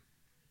to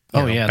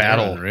battle.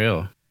 They're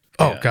unreal.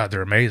 Oh, God,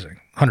 they're amazing.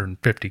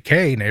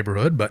 150K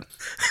neighborhood, but,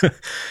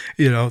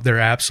 they're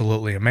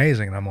absolutely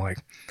amazing. And I'm like,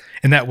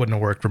 and that wouldn't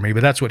have worked for me,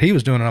 but that's what he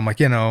was doing. And I'm like,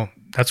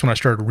 that's when I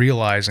started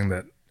realizing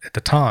that at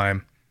the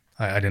time,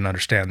 I didn't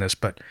understand this,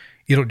 but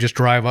you don't just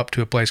drive up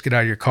to a place, get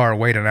out of your car,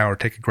 wait an hour,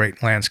 take a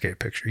great landscape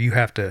picture. You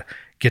have to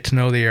get to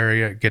know the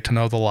area, get to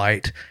know the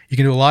light. You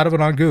can do a lot of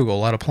it on Google, a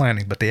lot of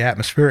planning, but the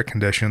atmospheric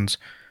conditions,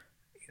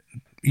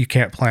 you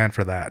can't plan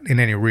for that in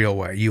any real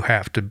way. You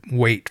have to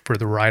wait for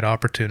the right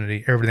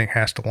opportunity. Everything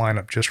has to line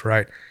up just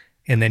right,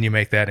 and then you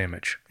make that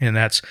image. And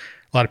that's,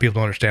 a lot of people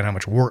don't understand how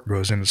much work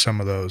goes into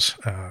some of those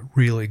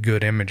really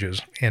good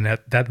images. And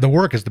that the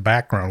work is the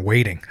background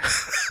waiting,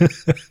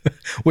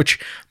 which,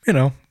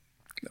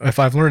 if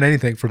I've learned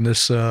anything from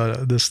this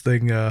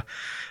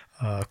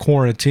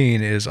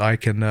quarantine is I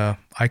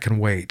can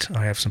wait.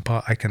 I have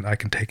I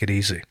can take it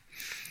easy.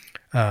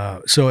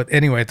 So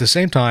anyway, at the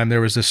same time,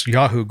 there was this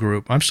Yahoo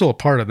group. I'm still a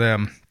part of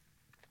them,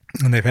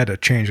 and they've had to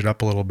change it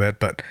up a little bit.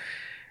 But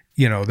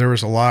there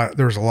was a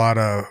lot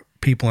of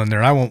people in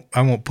there. I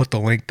won't put the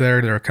link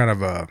there. They're kind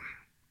of a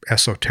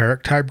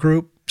esoteric type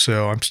group.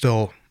 So I'm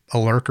still a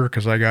lurker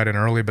because I got in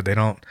early, but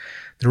they're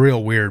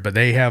real weird. But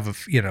they have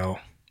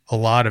a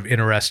lot of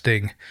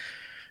interesting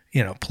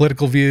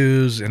political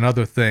views and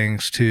other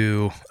things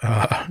too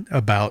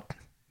about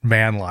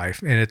van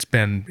life, and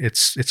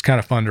it's kind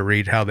of fun to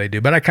read how they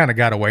do. But I kind of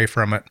got away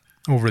from it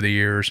over the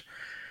years,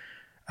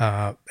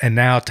 and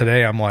now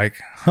today I'm like,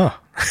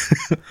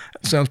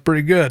 sounds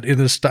pretty good in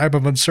this type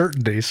of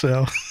uncertainty.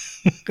 So,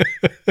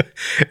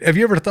 have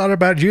you ever thought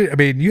about you had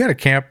a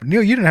camp?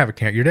 You didn't have a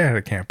camp. Your dad had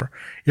a camper.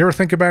 You ever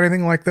think about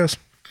anything like this?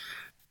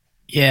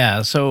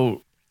 Yeah.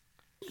 So,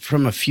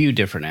 from a few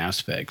different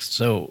aspects.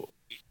 So,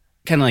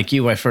 kind of like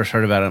you, I first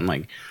heard about it. I'm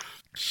like,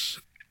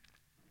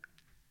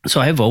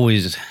 so I've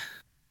always,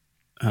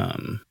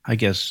 I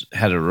guess,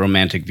 had a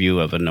romantic view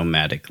of a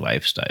nomadic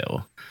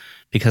lifestyle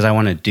because I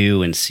want to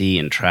do and see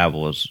and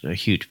travel is a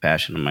huge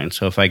passion of mine.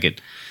 So if I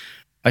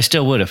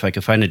still would, if I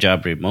could find a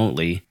job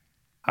remotely,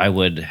 I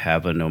would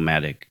have a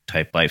nomadic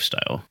type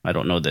lifestyle. I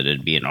don't know that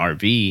it'd be an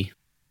RV,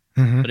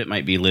 but it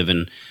might be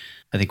living.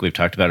 I think we've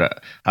talked about it.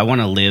 I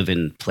want to live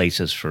in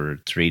places for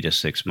 3 to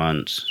 6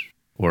 months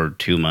or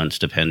 2 months,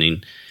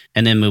 depending,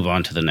 and then move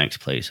on to the next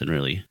place and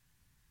really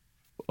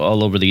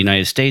all over the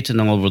United States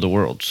and all over the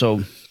world.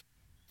 So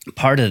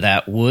part of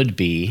that would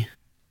be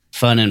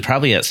fun. And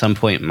probably at some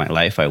point in my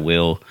life, I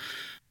will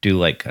do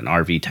like an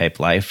RV type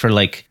life for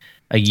like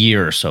a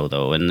year or so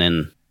though, and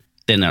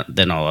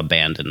then I'll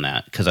abandon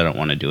that because I don't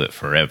want to do it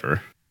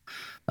forever.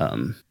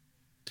 Um,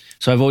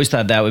 so I've always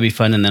thought that would be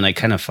fun, and then I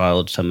kind of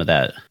followed some of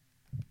that.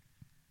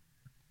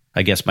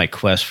 I guess my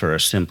quest for a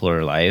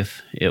simpler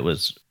life. It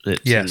seemed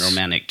Yes.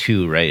 romantic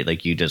too, right?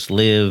 Like you just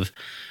live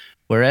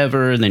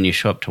wherever, and then you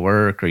show up to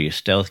work, or you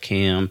stealth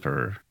camp,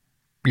 or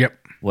Yep.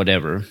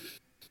 whatever.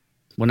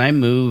 When I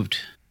moved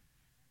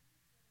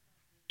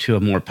to a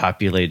more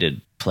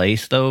populated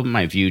place, though,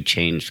 my view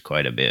changed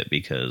quite a bit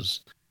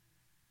because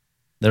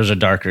there's a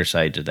darker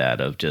side to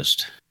that of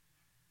just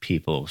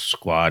people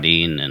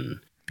squatting and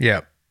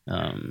Yep.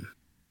 um,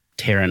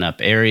 tearing up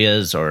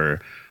areas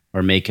or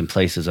making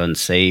places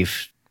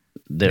unsafe.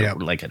 They're Yep.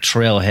 like a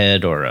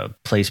trailhead or a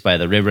place by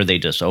the river. They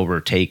just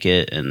overtake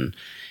it, and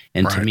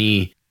to Right.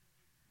 me,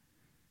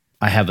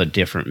 I have a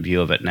different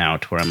view of it now,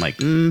 to where I'm like,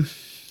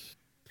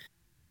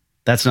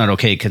 that's not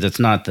okay because it's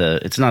not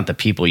the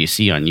people you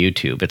see on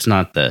YouTube. It's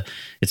not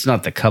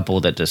the couple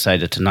that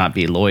decided to not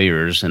be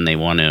lawyers and they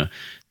want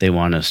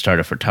to start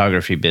a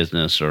photography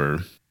business, or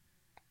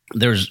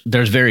there's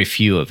very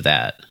few of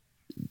that.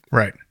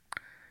 Right.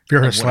 Have you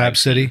heard of Of what Slab I've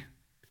City?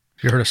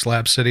 You heard of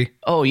Slab City?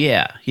 Oh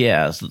yeah,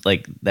 it's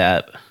like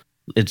that.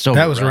 It's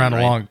That was overrun, around a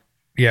right? long,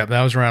 yeah,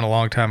 that was around a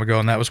long time ago,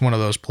 and that was one of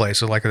those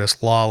places like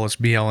this lawless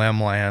BLM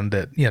land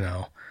that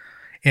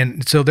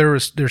and so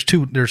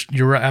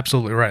you're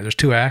absolutely right. There's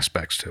two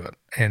aspects to it,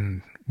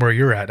 and where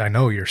you're at, I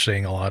know you're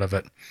seeing a lot of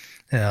it.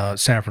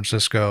 San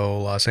Francisco,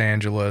 Los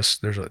Angeles,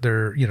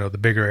 the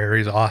bigger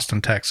areas,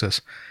 Austin, Texas,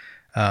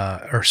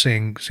 are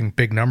seeing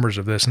big numbers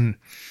of this, and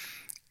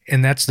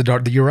that's the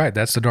dark. You're right.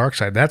 That's the dark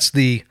side. That's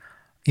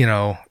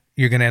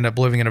you're going to end up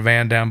living in a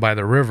van down by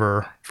the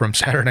river from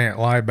Saturday Night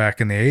Live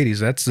back in the 80s.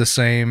 That's the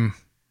same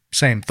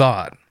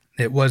thought.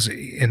 It was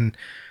in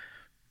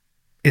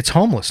it's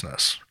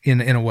homelessness in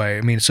a way.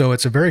 I mean, so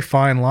it's a very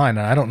fine line.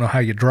 And I don't know how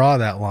you draw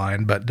that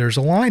line, but there's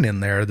a line in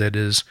there that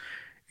is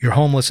you're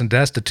homeless and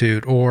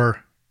destitute,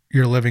 or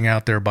you're living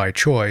out there by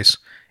choice,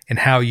 and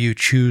how you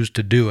choose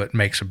to do it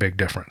makes a big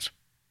difference.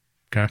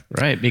 Okay.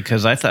 Right,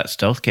 because I thought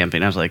stealth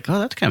camping, I was like, oh,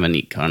 that's kind of a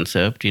neat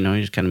concept. You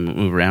just kind of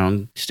move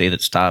around, stay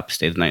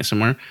the night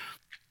somewhere.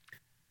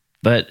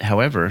 But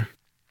however,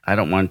 I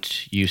don't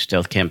want you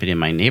stealth camping in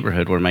my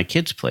neighborhood where my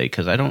kids play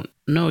because I don't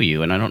know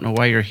you and I don't know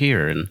why you're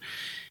here.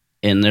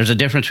 And there's a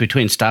difference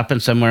between stopping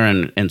somewhere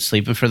and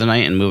sleeping for the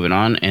night and moving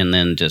on and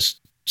then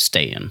just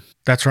staying.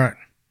 That's right.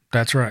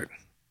 That's right.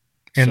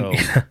 And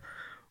so,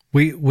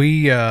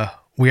 we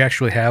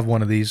actually have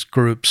one of these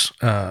groups,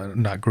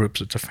 not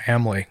groups, it's a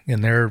family,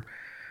 and they're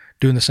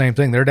doing the same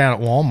thing. They're down at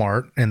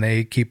Walmart, and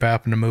they keep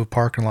having to move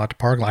parking lot to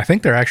parking lot. I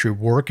think they're actually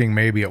working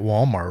maybe at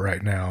Walmart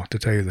right now, to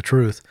tell you the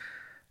truth.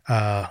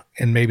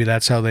 And maybe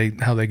that's how they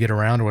get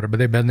around or whatever. But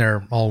they've been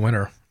there all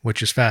winter,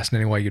 which is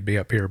fascinating why you'd be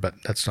up here, but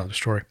that's another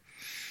story.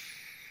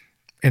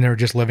 And they're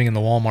just living in the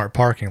Walmart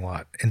parking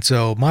lot. And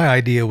so my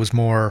idea was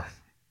more,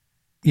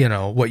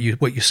 what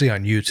you see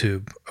on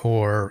YouTube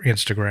or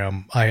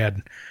Instagram. I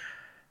had,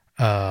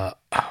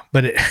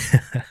 but it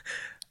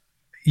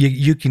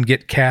you can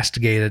get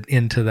castigated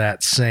into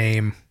that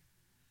same,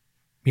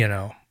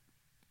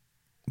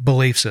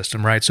 belief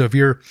system, right? So if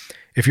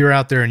you're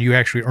out there and you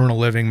actually earn a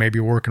living, maybe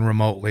you're working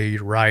remotely,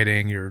 you're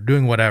writing, you're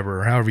doing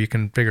whatever, however you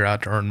can figure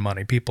out to earn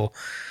money. People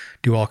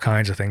do all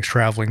kinds of things,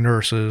 traveling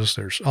nurses,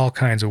 there's all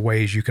kinds of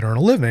ways you can earn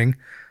a living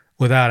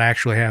without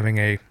actually having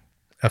a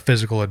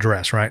physical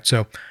address, right?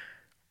 So,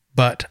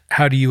 but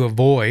how do you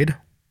avoid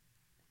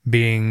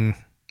being,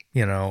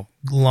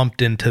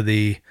 lumped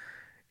into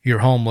you're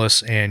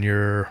homeless and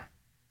you're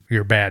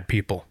bad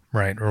people,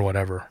 right? Or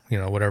whatever,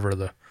 whatever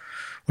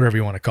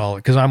you want to call it.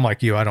 Because I'm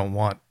like you, I don't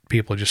want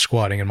people just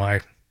squatting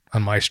on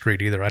my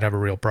street either. I'd have a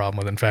real problem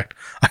with it. In fact,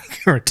 I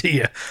guarantee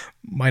you,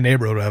 my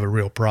neighborhood would have a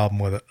real problem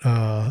with it.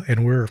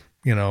 And we're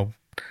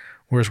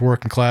as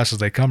working class as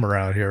they come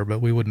around here, but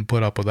we wouldn't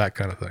put up with that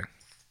kind of thing.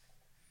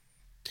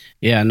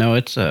 Yeah, no,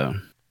 it's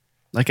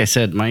like I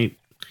said, my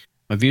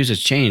views has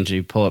changed.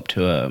 You pull up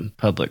to a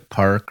public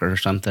park or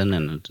something,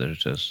 and there's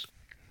just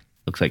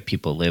looks like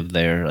people live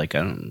there. Like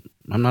I'm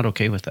not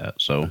okay with that.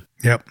 So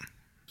yep,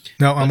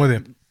 no, I'm with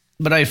you.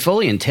 But I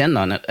fully intend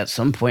on it at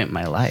some point in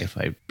my life.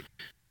 I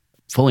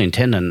fully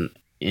intend on,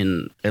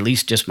 in at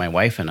least just my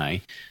wife and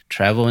I,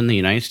 travel in the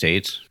United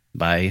States,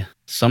 buy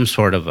some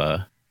sort of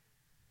a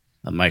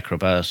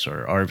microbus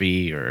or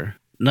RV or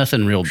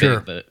nothing real Sure.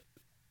 big, but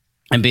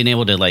and being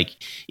able to like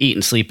eat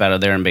and sleep out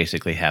of there and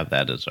basically have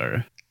that as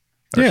our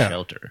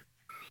shelter.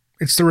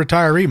 It's the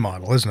retiree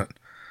model, isn't it?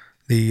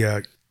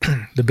 The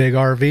the big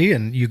RV,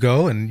 and you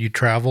go and you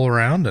travel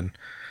around, and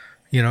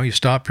you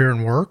stop here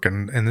and work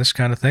and this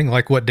kind of thing,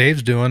 like what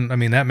Dave's doing. I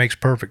mean, that makes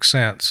perfect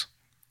sense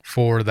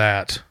for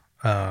that.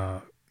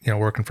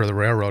 Working for the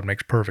railroad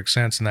makes perfect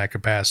sense in that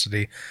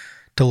capacity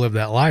to live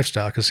that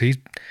lifestyle, because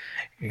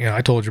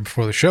I told you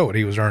before the show what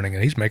he was earning,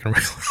 and he's making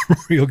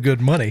real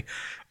good money,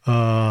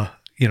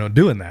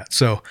 doing that.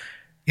 So,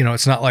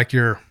 it's not like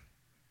you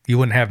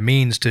wouldn't have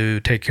means to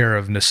take care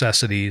of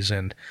necessities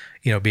and,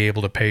 be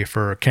able to pay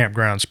for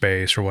campground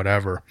space or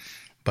whatever.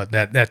 But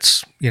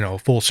that's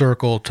full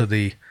circle to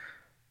the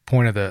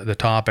point of the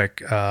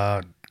topic.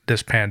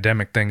 This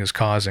pandemic thing is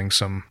causing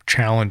some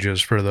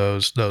challenges for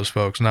those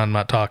folks. And I'm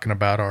not talking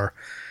about our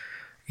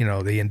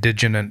the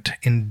indigent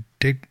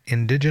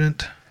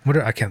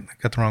I can't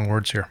get the wrong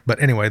words here.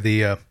 But anyway,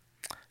 the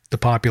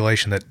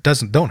population that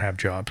don't have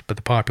jobs, but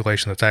the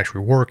population that's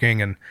actually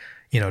working and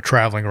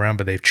traveling around,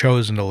 but they've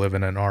chosen to live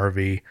in an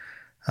RV.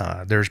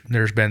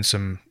 There's been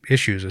some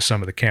issues as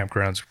some of the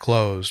campgrounds have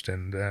closed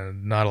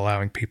and not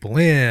allowing people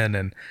in.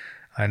 And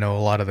I know a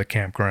lot of the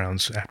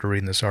campgrounds, after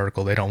reading this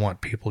article, they don't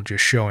want people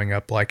just showing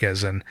up like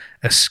as an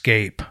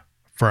escape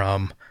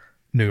from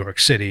New York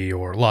City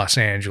or Los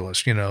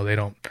Angeles. They're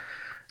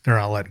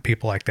not letting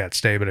people like that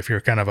stay. But if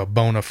you're kind of a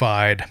bona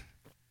fide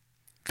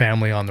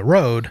family on the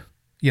road,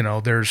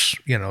 they're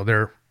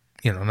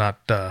not,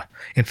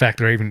 in fact,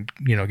 they're even,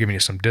 giving you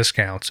some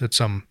discounts at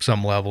some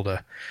level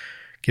to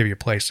give you a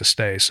place to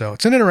stay. So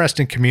it's an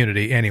interesting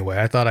community anyway.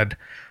 I thought I'd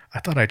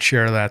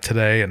share that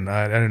today. And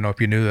I didn't know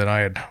if you knew that I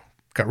had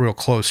got real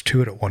close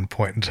to it at one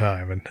point in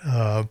time, and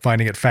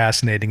finding it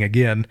fascinating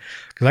again,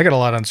 because I got a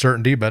lot of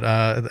uncertainty, but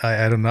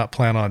I do not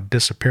plan on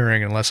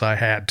disappearing unless I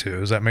had to.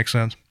 Does that make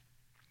sense?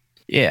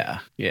 Yeah.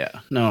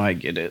 No, I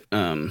get it.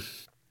 And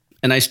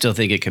I still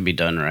think it can be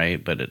done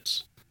right, but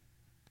it's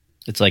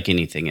like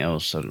anything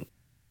else. So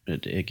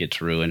it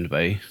gets ruined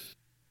by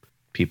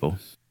people.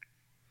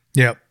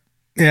 Yep.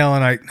 Yeah,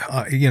 and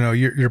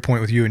your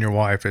point with you and your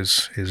wife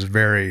is a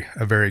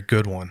very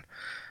good one.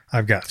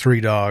 I've got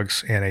 3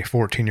 dogs and a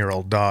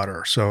 14-year-old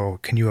daughter. So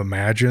can you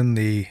imagine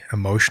the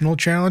emotional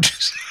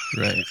challenges?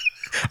 Right.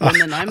 Well,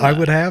 I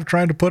would have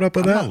trying to put up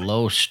with that. I'm a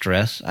low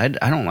stress. I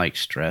don't like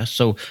stress.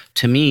 So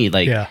to me,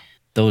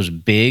 those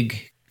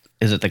big,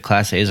 is it the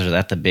Class A's or is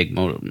that the big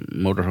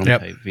motorhome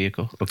type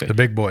vehicle? Okay. The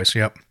big boys.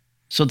 Yep.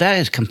 So that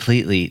is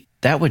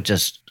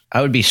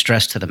I would be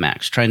stressed to the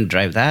max trying to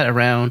drive that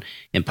around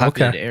in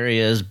populated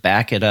areas,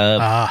 back it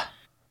up.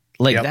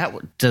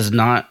 That does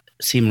not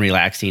seem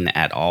relaxing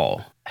at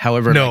all.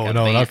 However, no,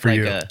 not for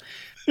you.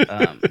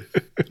 I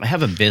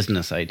have a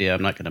business idea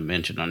I'm not going to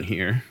mention on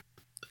here.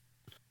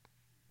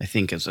 I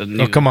think it's a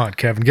new... Oh, come on,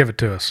 Kevin. Give it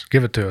to us.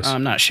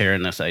 I'm not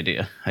sharing this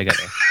idea. I got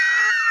to...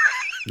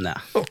 No.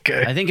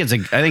 Okay. I think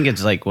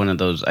it's like one of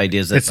those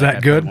ideas that it's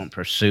that good? I won't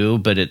pursue,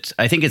 but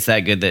I think it's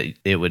that good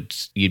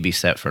that you'd be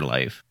set for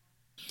life.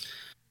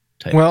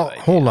 Well,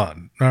 hold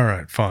on. All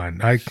right,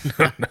 fine. All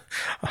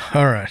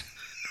right.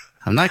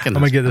 I'm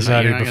gonna get this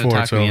out of here before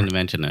it's over. Into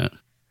mention it.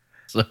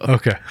 So.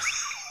 Okay.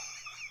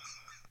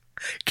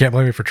 Can't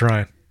blame me for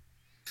trying.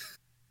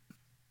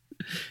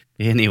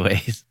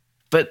 Anyways,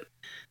 but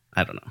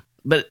I don't know.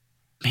 But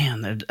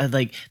man,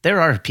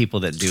 there are people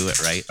that do it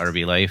right,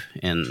 RV life,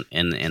 and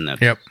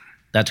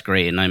that's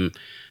great. And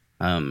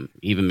I'm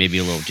even maybe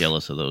a little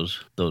jealous of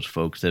those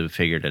folks that have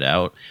figured it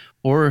out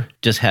or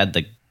just had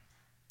the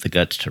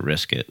guts to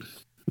risk it.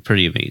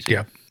 Pretty amazing.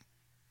 Yeah.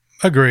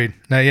 Agreed.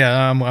 Now,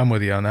 yeah, I'm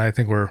with you on that. I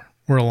think we're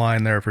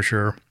aligned there for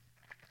sure.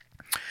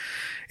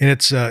 And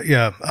it's,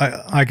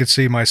 I could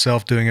see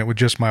myself doing it with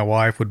just my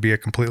wife would be a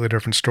completely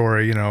different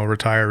story,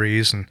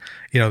 retirees and,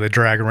 they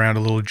drag around a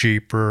little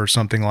Jeep or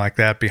something like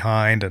that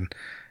behind. And,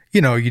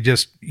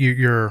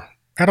 you're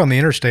out on the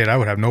interstate. I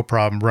would have no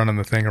problem running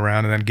the thing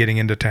around and then getting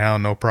into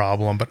town, no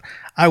problem. But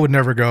I would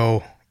never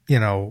go,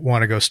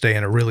 want to go stay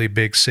in a really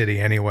big city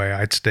anyway.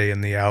 I'd stay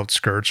in the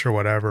outskirts or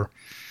whatever.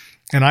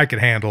 And I could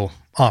handle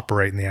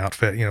operating the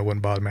outfit,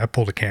 wouldn't bother me. I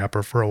pulled a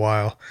camper for a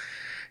while,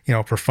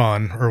 for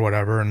fun or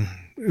whatever. And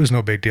it was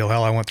no big deal.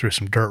 Hell, I went through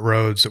some dirt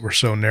roads that were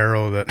so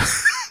narrow that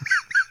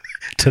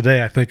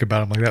today I think about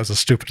it, I'm like, that was the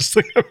stupidest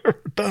thing I've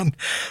ever done.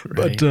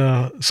 Right.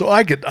 But so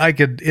I could,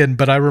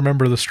 but I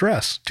remember the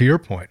stress, to your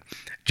point,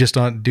 just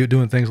on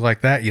doing things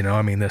like that,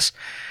 this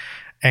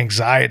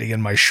anxiety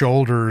in my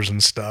shoulders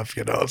and stuff,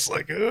 it's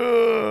like,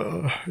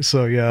 ugh.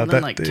 So yeah. And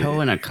then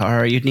towing a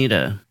car, you'd need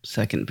a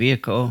second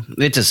vehicle.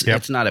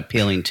 It's not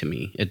appealing to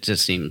me. It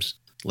just seems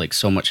like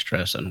so much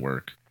stress and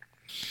work.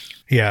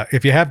 Yeah,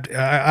 if you have,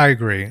 I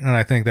agree, and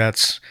I think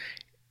that's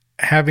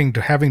having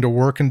to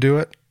work and do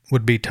it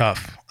would be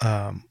tough.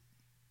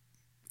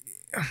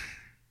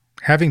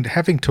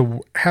 Having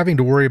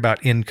to worry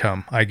about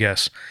income, I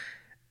guess,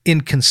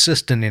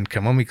 inconsistent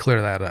income. Let me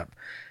clear that up.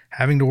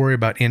 Having to worry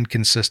about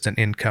inconsistent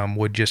income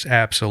would just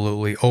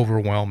absolutely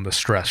overwhelm the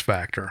stress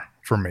factor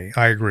for me.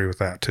 I agree with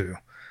that too.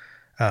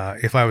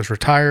 If I was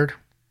retired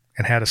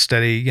and had a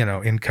steady,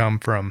 income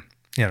from,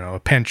 a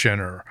pension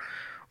or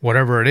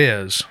whatever it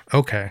is,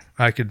 okay,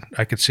 I could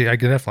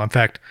definitely, in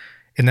fact,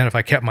 and then if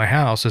I kept my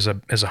house as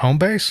a home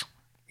base,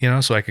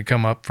 so I could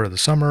come up for the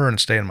summer and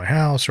stay in my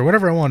house or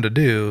whatever I wanted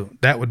to do,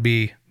 that would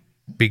be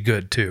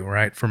good too,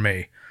 right? For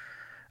me,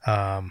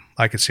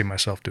 I could see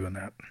myself doing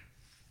that.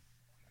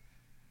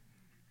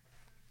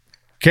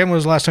 Kevin, when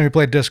was the last time you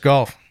played disc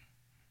golf?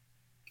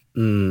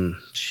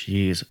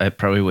 Jeez, I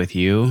probably with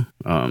you,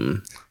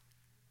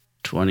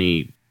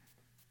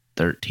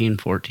 2013,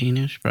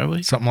 14-ish,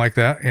 probably. Something like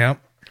that, yeah.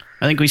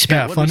 I think we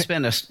spent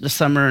the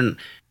summer and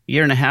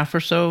year and a half or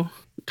so,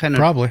 kind of.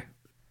 Probably.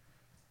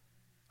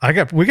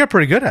 We got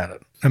pretty good at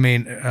it. I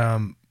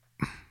mean,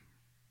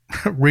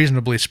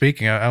 reasonably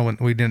speaking,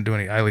 we didn't do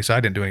any. At least I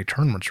didn't do any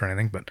tournaments or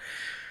anything, but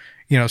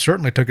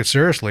certainly took it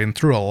seriously and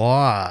threw a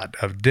lot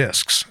of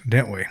discs,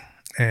 didn't we?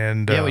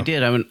 And Yeah, we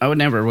did. I would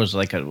never was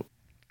like a.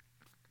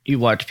 You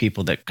watch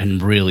people that can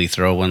really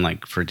throw one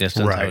like for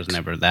distance. Right. I was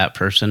never that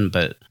person,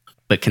 but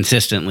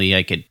consistently,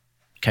 I could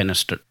kind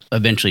of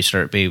eventually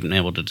start being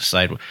able to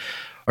decide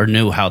or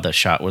knew how the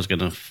shot was going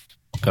to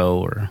go.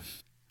 Or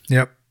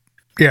Yep.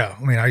 Yeah.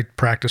 I mean, I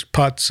practiced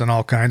putts and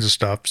all kinds of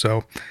stuff.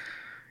 So,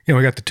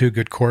 we got the two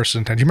good courses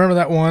in town. Do you remember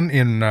that one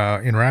in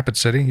Rapid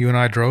City you and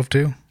I drove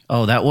to?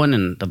 oh, that one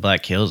in the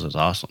Black Hills is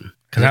awesome.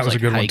 And that was a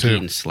good one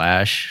too.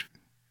 Slash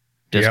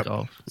disc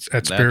golf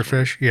at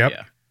Spearfish. Yep.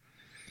 Yeah.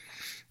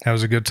 That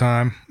was a good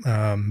time.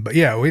 But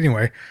yeah,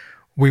 anyway,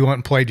 we went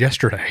and played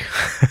yesterday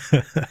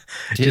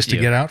just to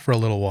get out for a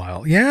little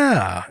while.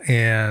 Yeah.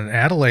 And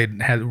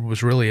Adelaide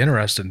was really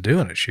interested in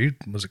doing it. She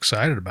was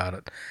excited about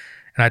it.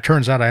 And it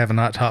turns out I have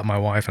not taught my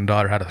wife and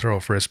daughter how to throw a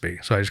Frisbee.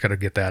 So I just got to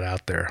get that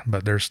out there.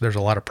 But there's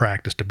a lot of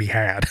practice to be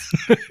had.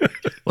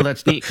 Well,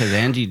 that's neat because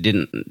Angie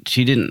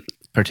didn't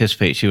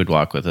participate. She would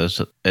walk with us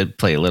and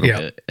play a little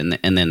bit. And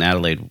then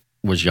Adelaide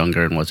was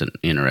younger and wasn't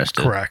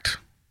interested. Correct.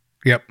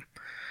 Yep.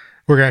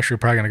 We're actually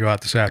probably going to go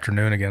out this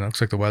afternoon again. It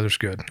looks like the weather's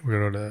good.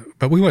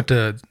 But we went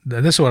to,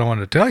 this is what I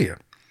wanted to tell you.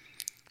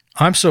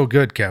 I'm so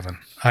good, Kevin.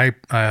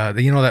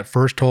 That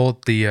first hole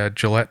at the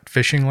Gillette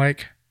Fishing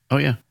Lake? Oh,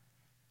 yeah.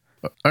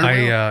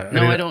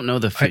 I don't know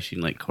the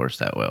fishing lake course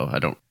that well.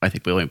 I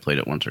think we only played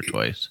it once or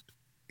twice.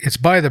 It's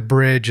by the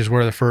bridge is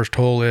where the first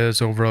hole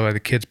is, over by the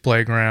kids'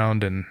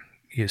 playground, and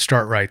you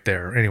start right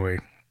there. Anyway,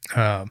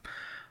 I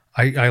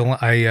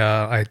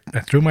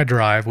threw my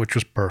drive, which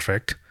was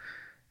perfect.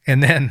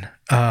 And then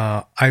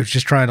I was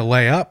just trying to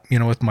lay up,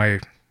 with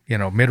my,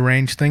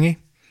 mid-range thingy.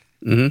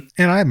 Mm-hmm.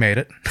 And I made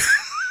it.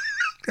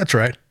 That's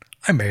right.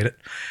 I made it.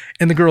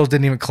 And the girls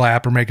didn't even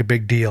clap or make a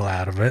big deal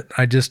out of it.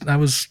 I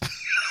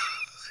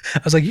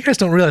was like, you guys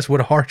don't realize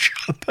what a hard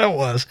shot that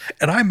was.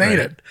 And I made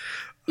it.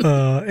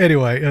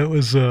 Anyway, it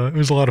was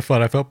a lot of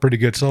fun. I felt pretty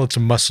good. Still had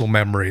some muscle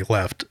memory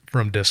left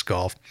from disc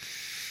golf.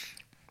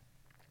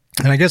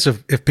 And I guess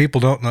if people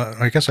don't know,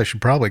 I guess I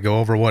should probably go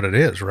over what it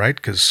is, right?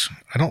 Because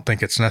I don't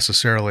think it's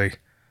necessarily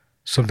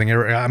something.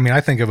 I mean,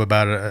 I think of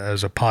about it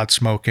as a pot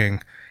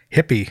smoking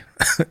hippie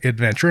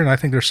adventure, and I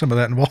think there's some of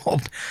that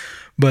involved.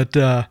 But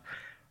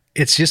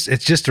it's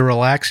just a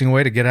relaxing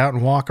way to get out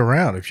and walk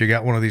around. If you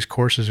got one of these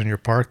courses in your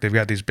park, they've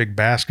got these big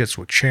baskets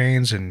with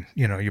chains, and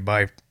you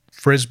buy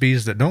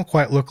Frisbees that don't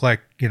quite look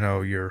like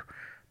you're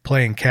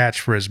playing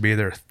catch Frisbee.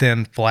 They're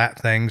thin, flat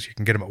things. You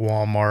can get them at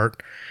Walmart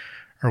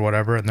or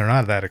whatever, and they're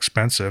not that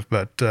expensive,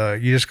 but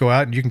you just go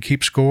out and you can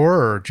keep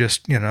score or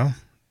just,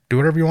 do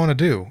whatever you want to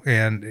do.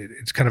 And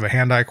it's kind of a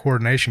hand-eye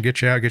coordination,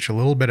 get you out, get you a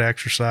little bit of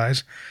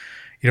exercise.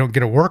 You don't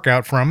get a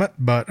workout from it,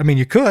 but, I mean,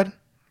 you could. I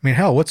mean,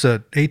 hell, what's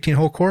a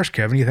 18-hole course,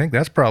 Kevin? You think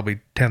that's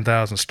probably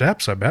 10,000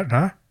 steps, I bet,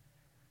 huh?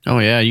 Oh,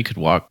 yeah, you could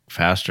walk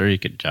faster, you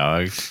could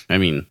jog. I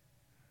mean,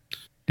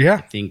 yeah,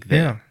 I think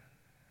that...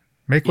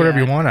 Make whatever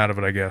you want out of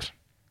it, I guess.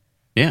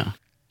 Yeah.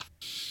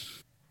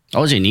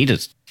 All you need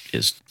is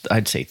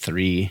I'd say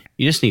 3.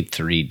 You just need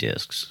 3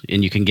 discs,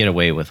 and you can get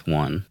away with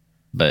 1.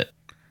 But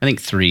I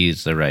think 3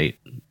 is the right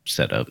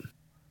setup.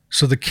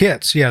 So the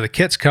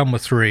kits come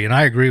with 3, and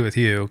I agree with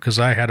you because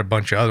I had a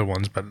bunch of other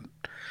ones, but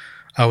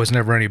I was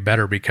never any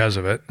better because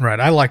of it.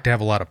 Right? I like to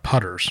have a lot of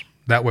putters.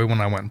 That way,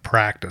 when I went and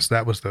practiced,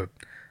 that was the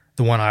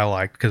one I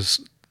liked because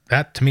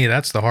that to me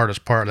that's the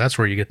hardest part. That's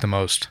where you get the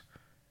most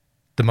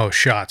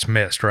shots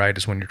missed. Right?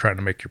 Is when you're trying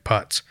to make your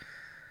putts.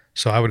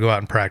 So I would go out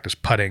and practice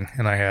putting,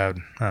 and I had,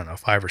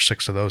 5 or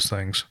 6 of those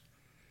things.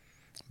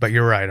 But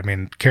you're right. I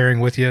mean, carrying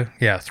with you,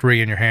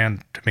 3 in your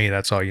hand, to me,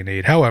 that's all you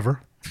need.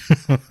 However,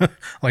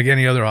 like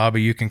any other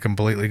hobby, you can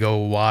completely go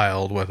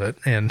wild with it,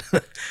 and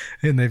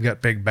and they've got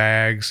big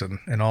bags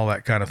and all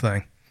that kind of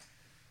thing.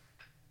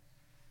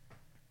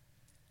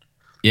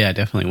 Yeah, I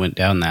definitely went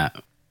down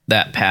that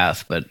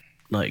path, but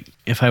like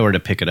if I were to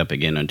pick it up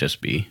again, it'd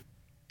just be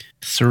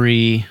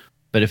 3.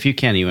 But if you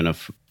can't even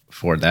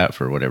afford that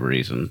for whatever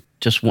reason,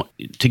 just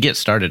to get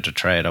started to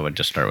try it, I would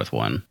just start with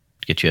 1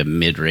 to get you a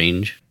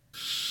mid-range.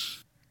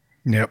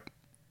 Yep.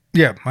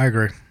 Yeah, I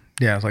agree.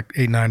 Yeah, it's like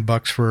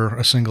 $8-9 for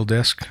a single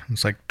disc.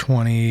 It's like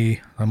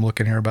 20. I'm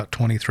looking here about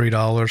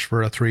 $23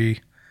 for a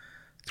three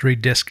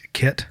disc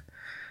kit.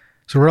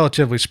 So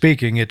relatively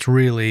speaking, it's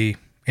really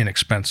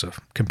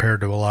inexpensive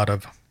compared to a lot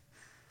of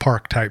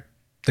park type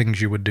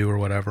things you would do or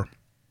whatever.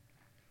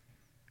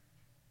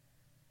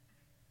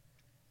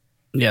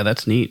 Yeah,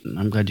 that's neat.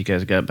 I'm glad you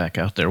guys got back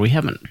out there. We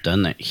haven't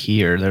done that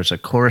here. There's a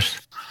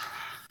course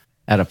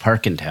at a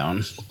park in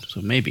town,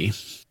 so maybe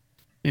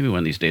one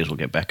of these days we'll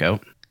get back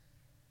out.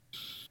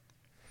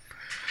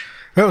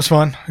 It was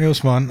fun.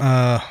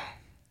 I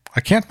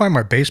can't find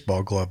my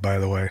baseball glove, by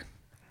the way. I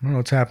don't know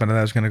what's happened to that.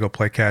 I was going to go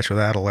play catch with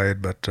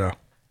Adelaide, but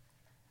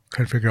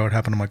couldn't figure out what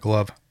happened to my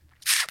glove.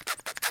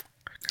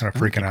 Kind of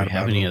freaking out about it. We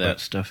have any of that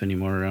stuff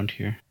anymore around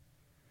here?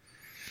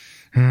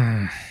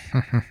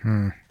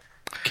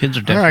 Kids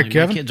are definitely, all right,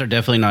 Kevin. My kids are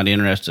definitely not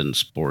interested in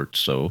sports,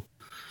 so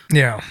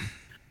Yeah.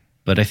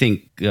 But I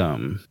think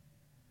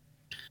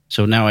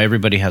so now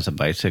everybody has a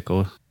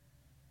bicycle.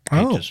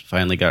 I Oh, just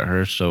finally got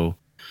her. So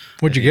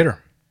what'd you get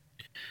her?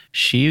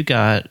 she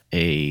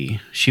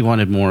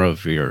wanted more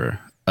of your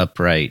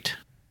upright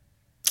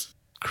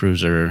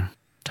cruiser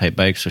type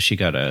bike. So she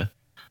got a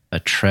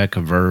Trek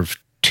Verve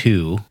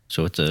 2.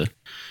 So it's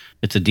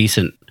a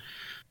decent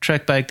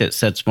Trek bike that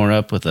sets more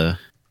up with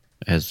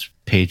as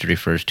Paige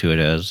refers to it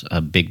as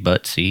a big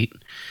butt seat,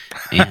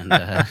 and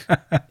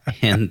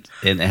and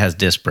it has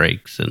disc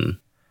brakes, and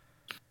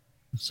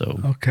so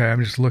Okay,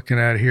 I'm just looking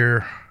at it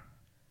here,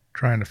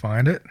 trying to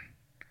find it.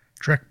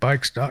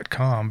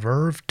 Trekbikes.com,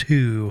 Verve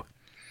 2.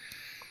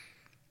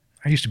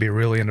 I used to be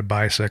really into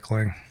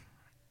bicycling.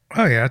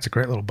 Oh, yeah, it's a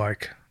great little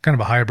bike. Kind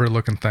of a hybrid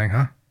looking thing,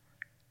 huh?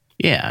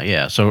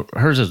 yeah. So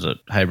hers is a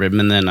hybrid,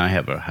 and then I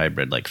have a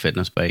hybrid like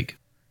fitness bike.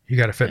 You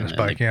got a fitness And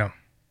bike, yeah.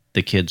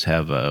 The kids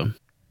have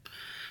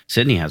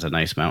Sydney has a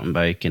nice mountain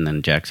bike, and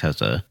then Jax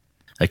has a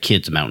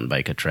kid's mountain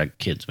bike, a Trek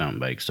kids mountain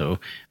bike. So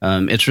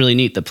it's really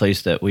neat. The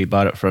place that we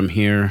bought it from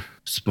here,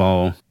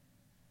 small,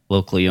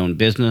 locally owned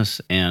business,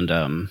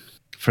 and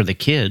for the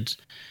kids,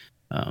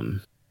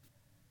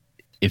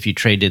 if you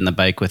trade in the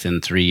bike within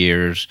 3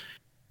 years,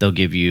 they'll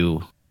give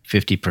you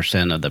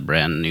 50% of the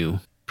brand new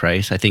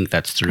price. I think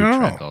that's through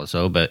Trek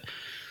also, but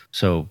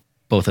so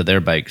both of their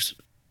bikes,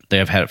 they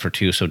have had it for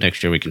 2. So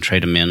next year we can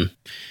trade them in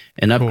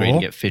and upgrade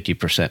and get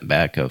 50%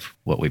 back of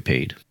what we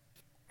paid.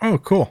 Oh,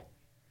 cool.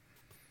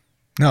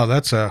 No,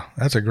 that's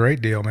a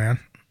great deal, man.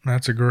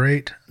 That's a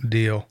great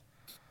deal.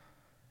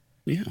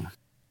 Yeah.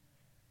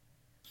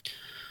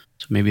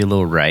 So maybe a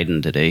little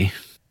riding today.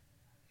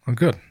 Well,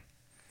 good.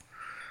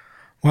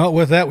 Well,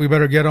 with that, we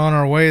better get on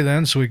our way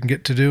then so we can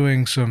get to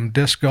doing some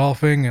disc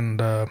golfing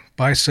and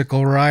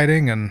bicycle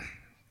riding and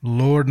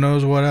Lord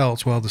knows what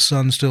else while the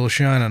sun's still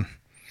shining.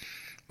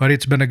 Buddy,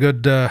 it's been a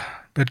good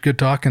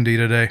talking to you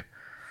today.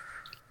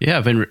 Yeah,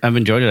 I've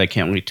enjoyed it. I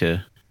can't wait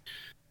to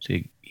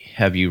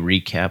have you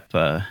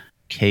recap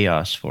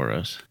Chaos for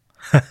us.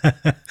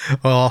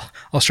 Well,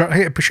 I'll start.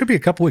 Hey, it should be a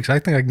couple weeks. I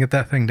think I can get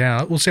that thing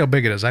down. We'll see how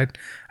big it is. I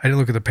didn't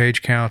look at the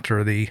page count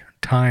or the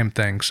time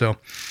thing. So,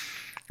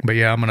 but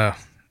yeah,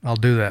 I'll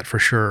do that for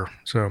sure.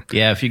 So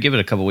yeah, if you give it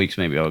a couple weeks,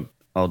 maybe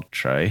I'll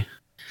try.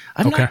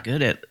 I'm not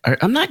good at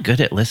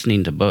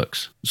listening to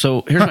books.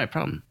 So here's my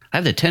problem. I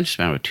have the attention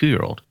span of a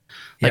 2-year-old.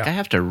 Like I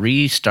have to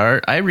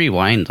restart. I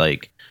rewind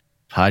like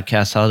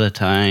podcasts all the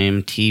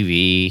time,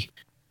 TV.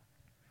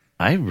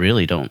 I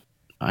really don't.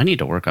 I need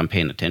to work on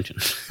paying attention.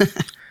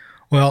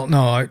 Well,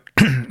 no,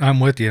 I'm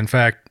with you. In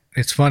fact,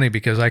 it's funny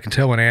because I can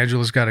tell when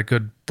Angela's got a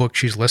good book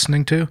she's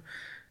listening to,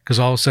 because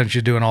all of a sudden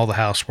she's doing all the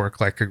housework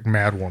like a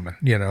mad woman,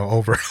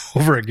 over and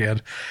over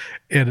again.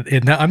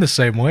 And I'm the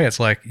same way. It's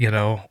like,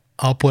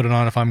 I'll put it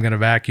on if I'm going to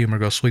vacuum or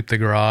go sweep the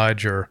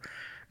garage or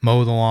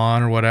mow the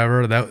lawn or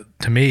whatever. That,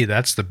 to me,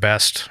 that's the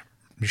best.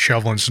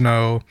 Shoveling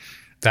snow,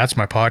 that's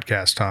my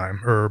podcast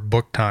time or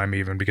book time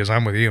even, because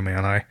I'm with you,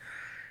 man.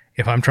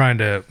 If I'm trying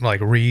to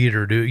like read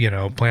or do,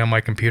 play on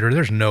my computer,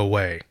 there's no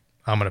way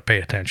I'm going to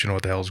pay attention to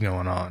what the hell's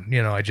going on.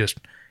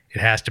 It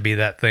has to be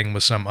that thing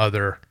with some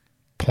other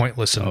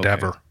pointless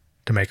endeavor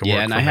to make it work.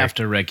 Yeah, and I have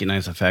to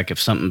recognize the fact if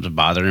something's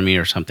bothering me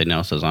or something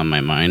else is on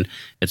my mind,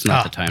 it's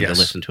not the time to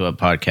listen to a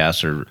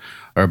podcast or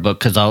a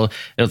book,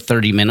 because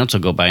 30 minutes will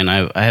go by and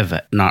I have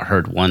not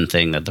heard one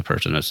thing that the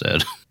person has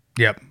said.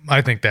 Yep,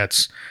 I think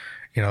that's,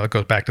 it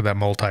goes back to that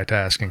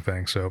multitasking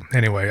thing. So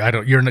anyway,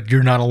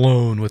 you're not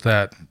alone with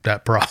that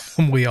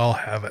problem. We all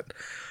have it,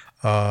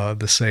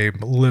 the same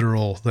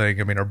literal thing.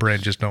 I mean, our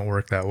brain just don't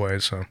work that way.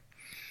 So,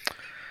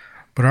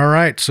 but all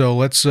right, so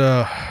let's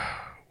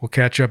we'll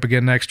catch up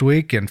again next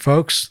week. And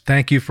folks,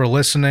 thank you for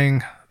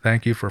listening.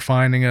 Thank you for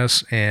finding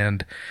us,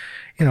 and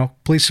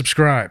please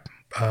subscribe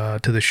to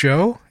the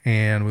show.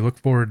 And we look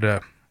forward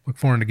to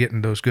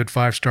getting those good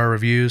 5-star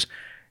reviews.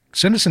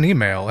 Send us an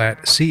email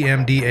at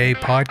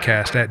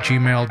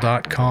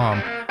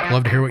cmdapodcast@gmail.com.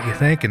 Love to hear what you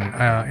think and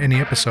any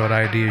episode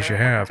ideas you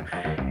have.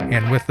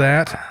 And with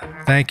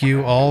that, thank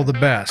you. All the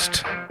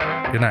best.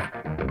 Good night.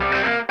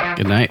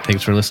 Good night.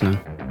 Thanks for listening.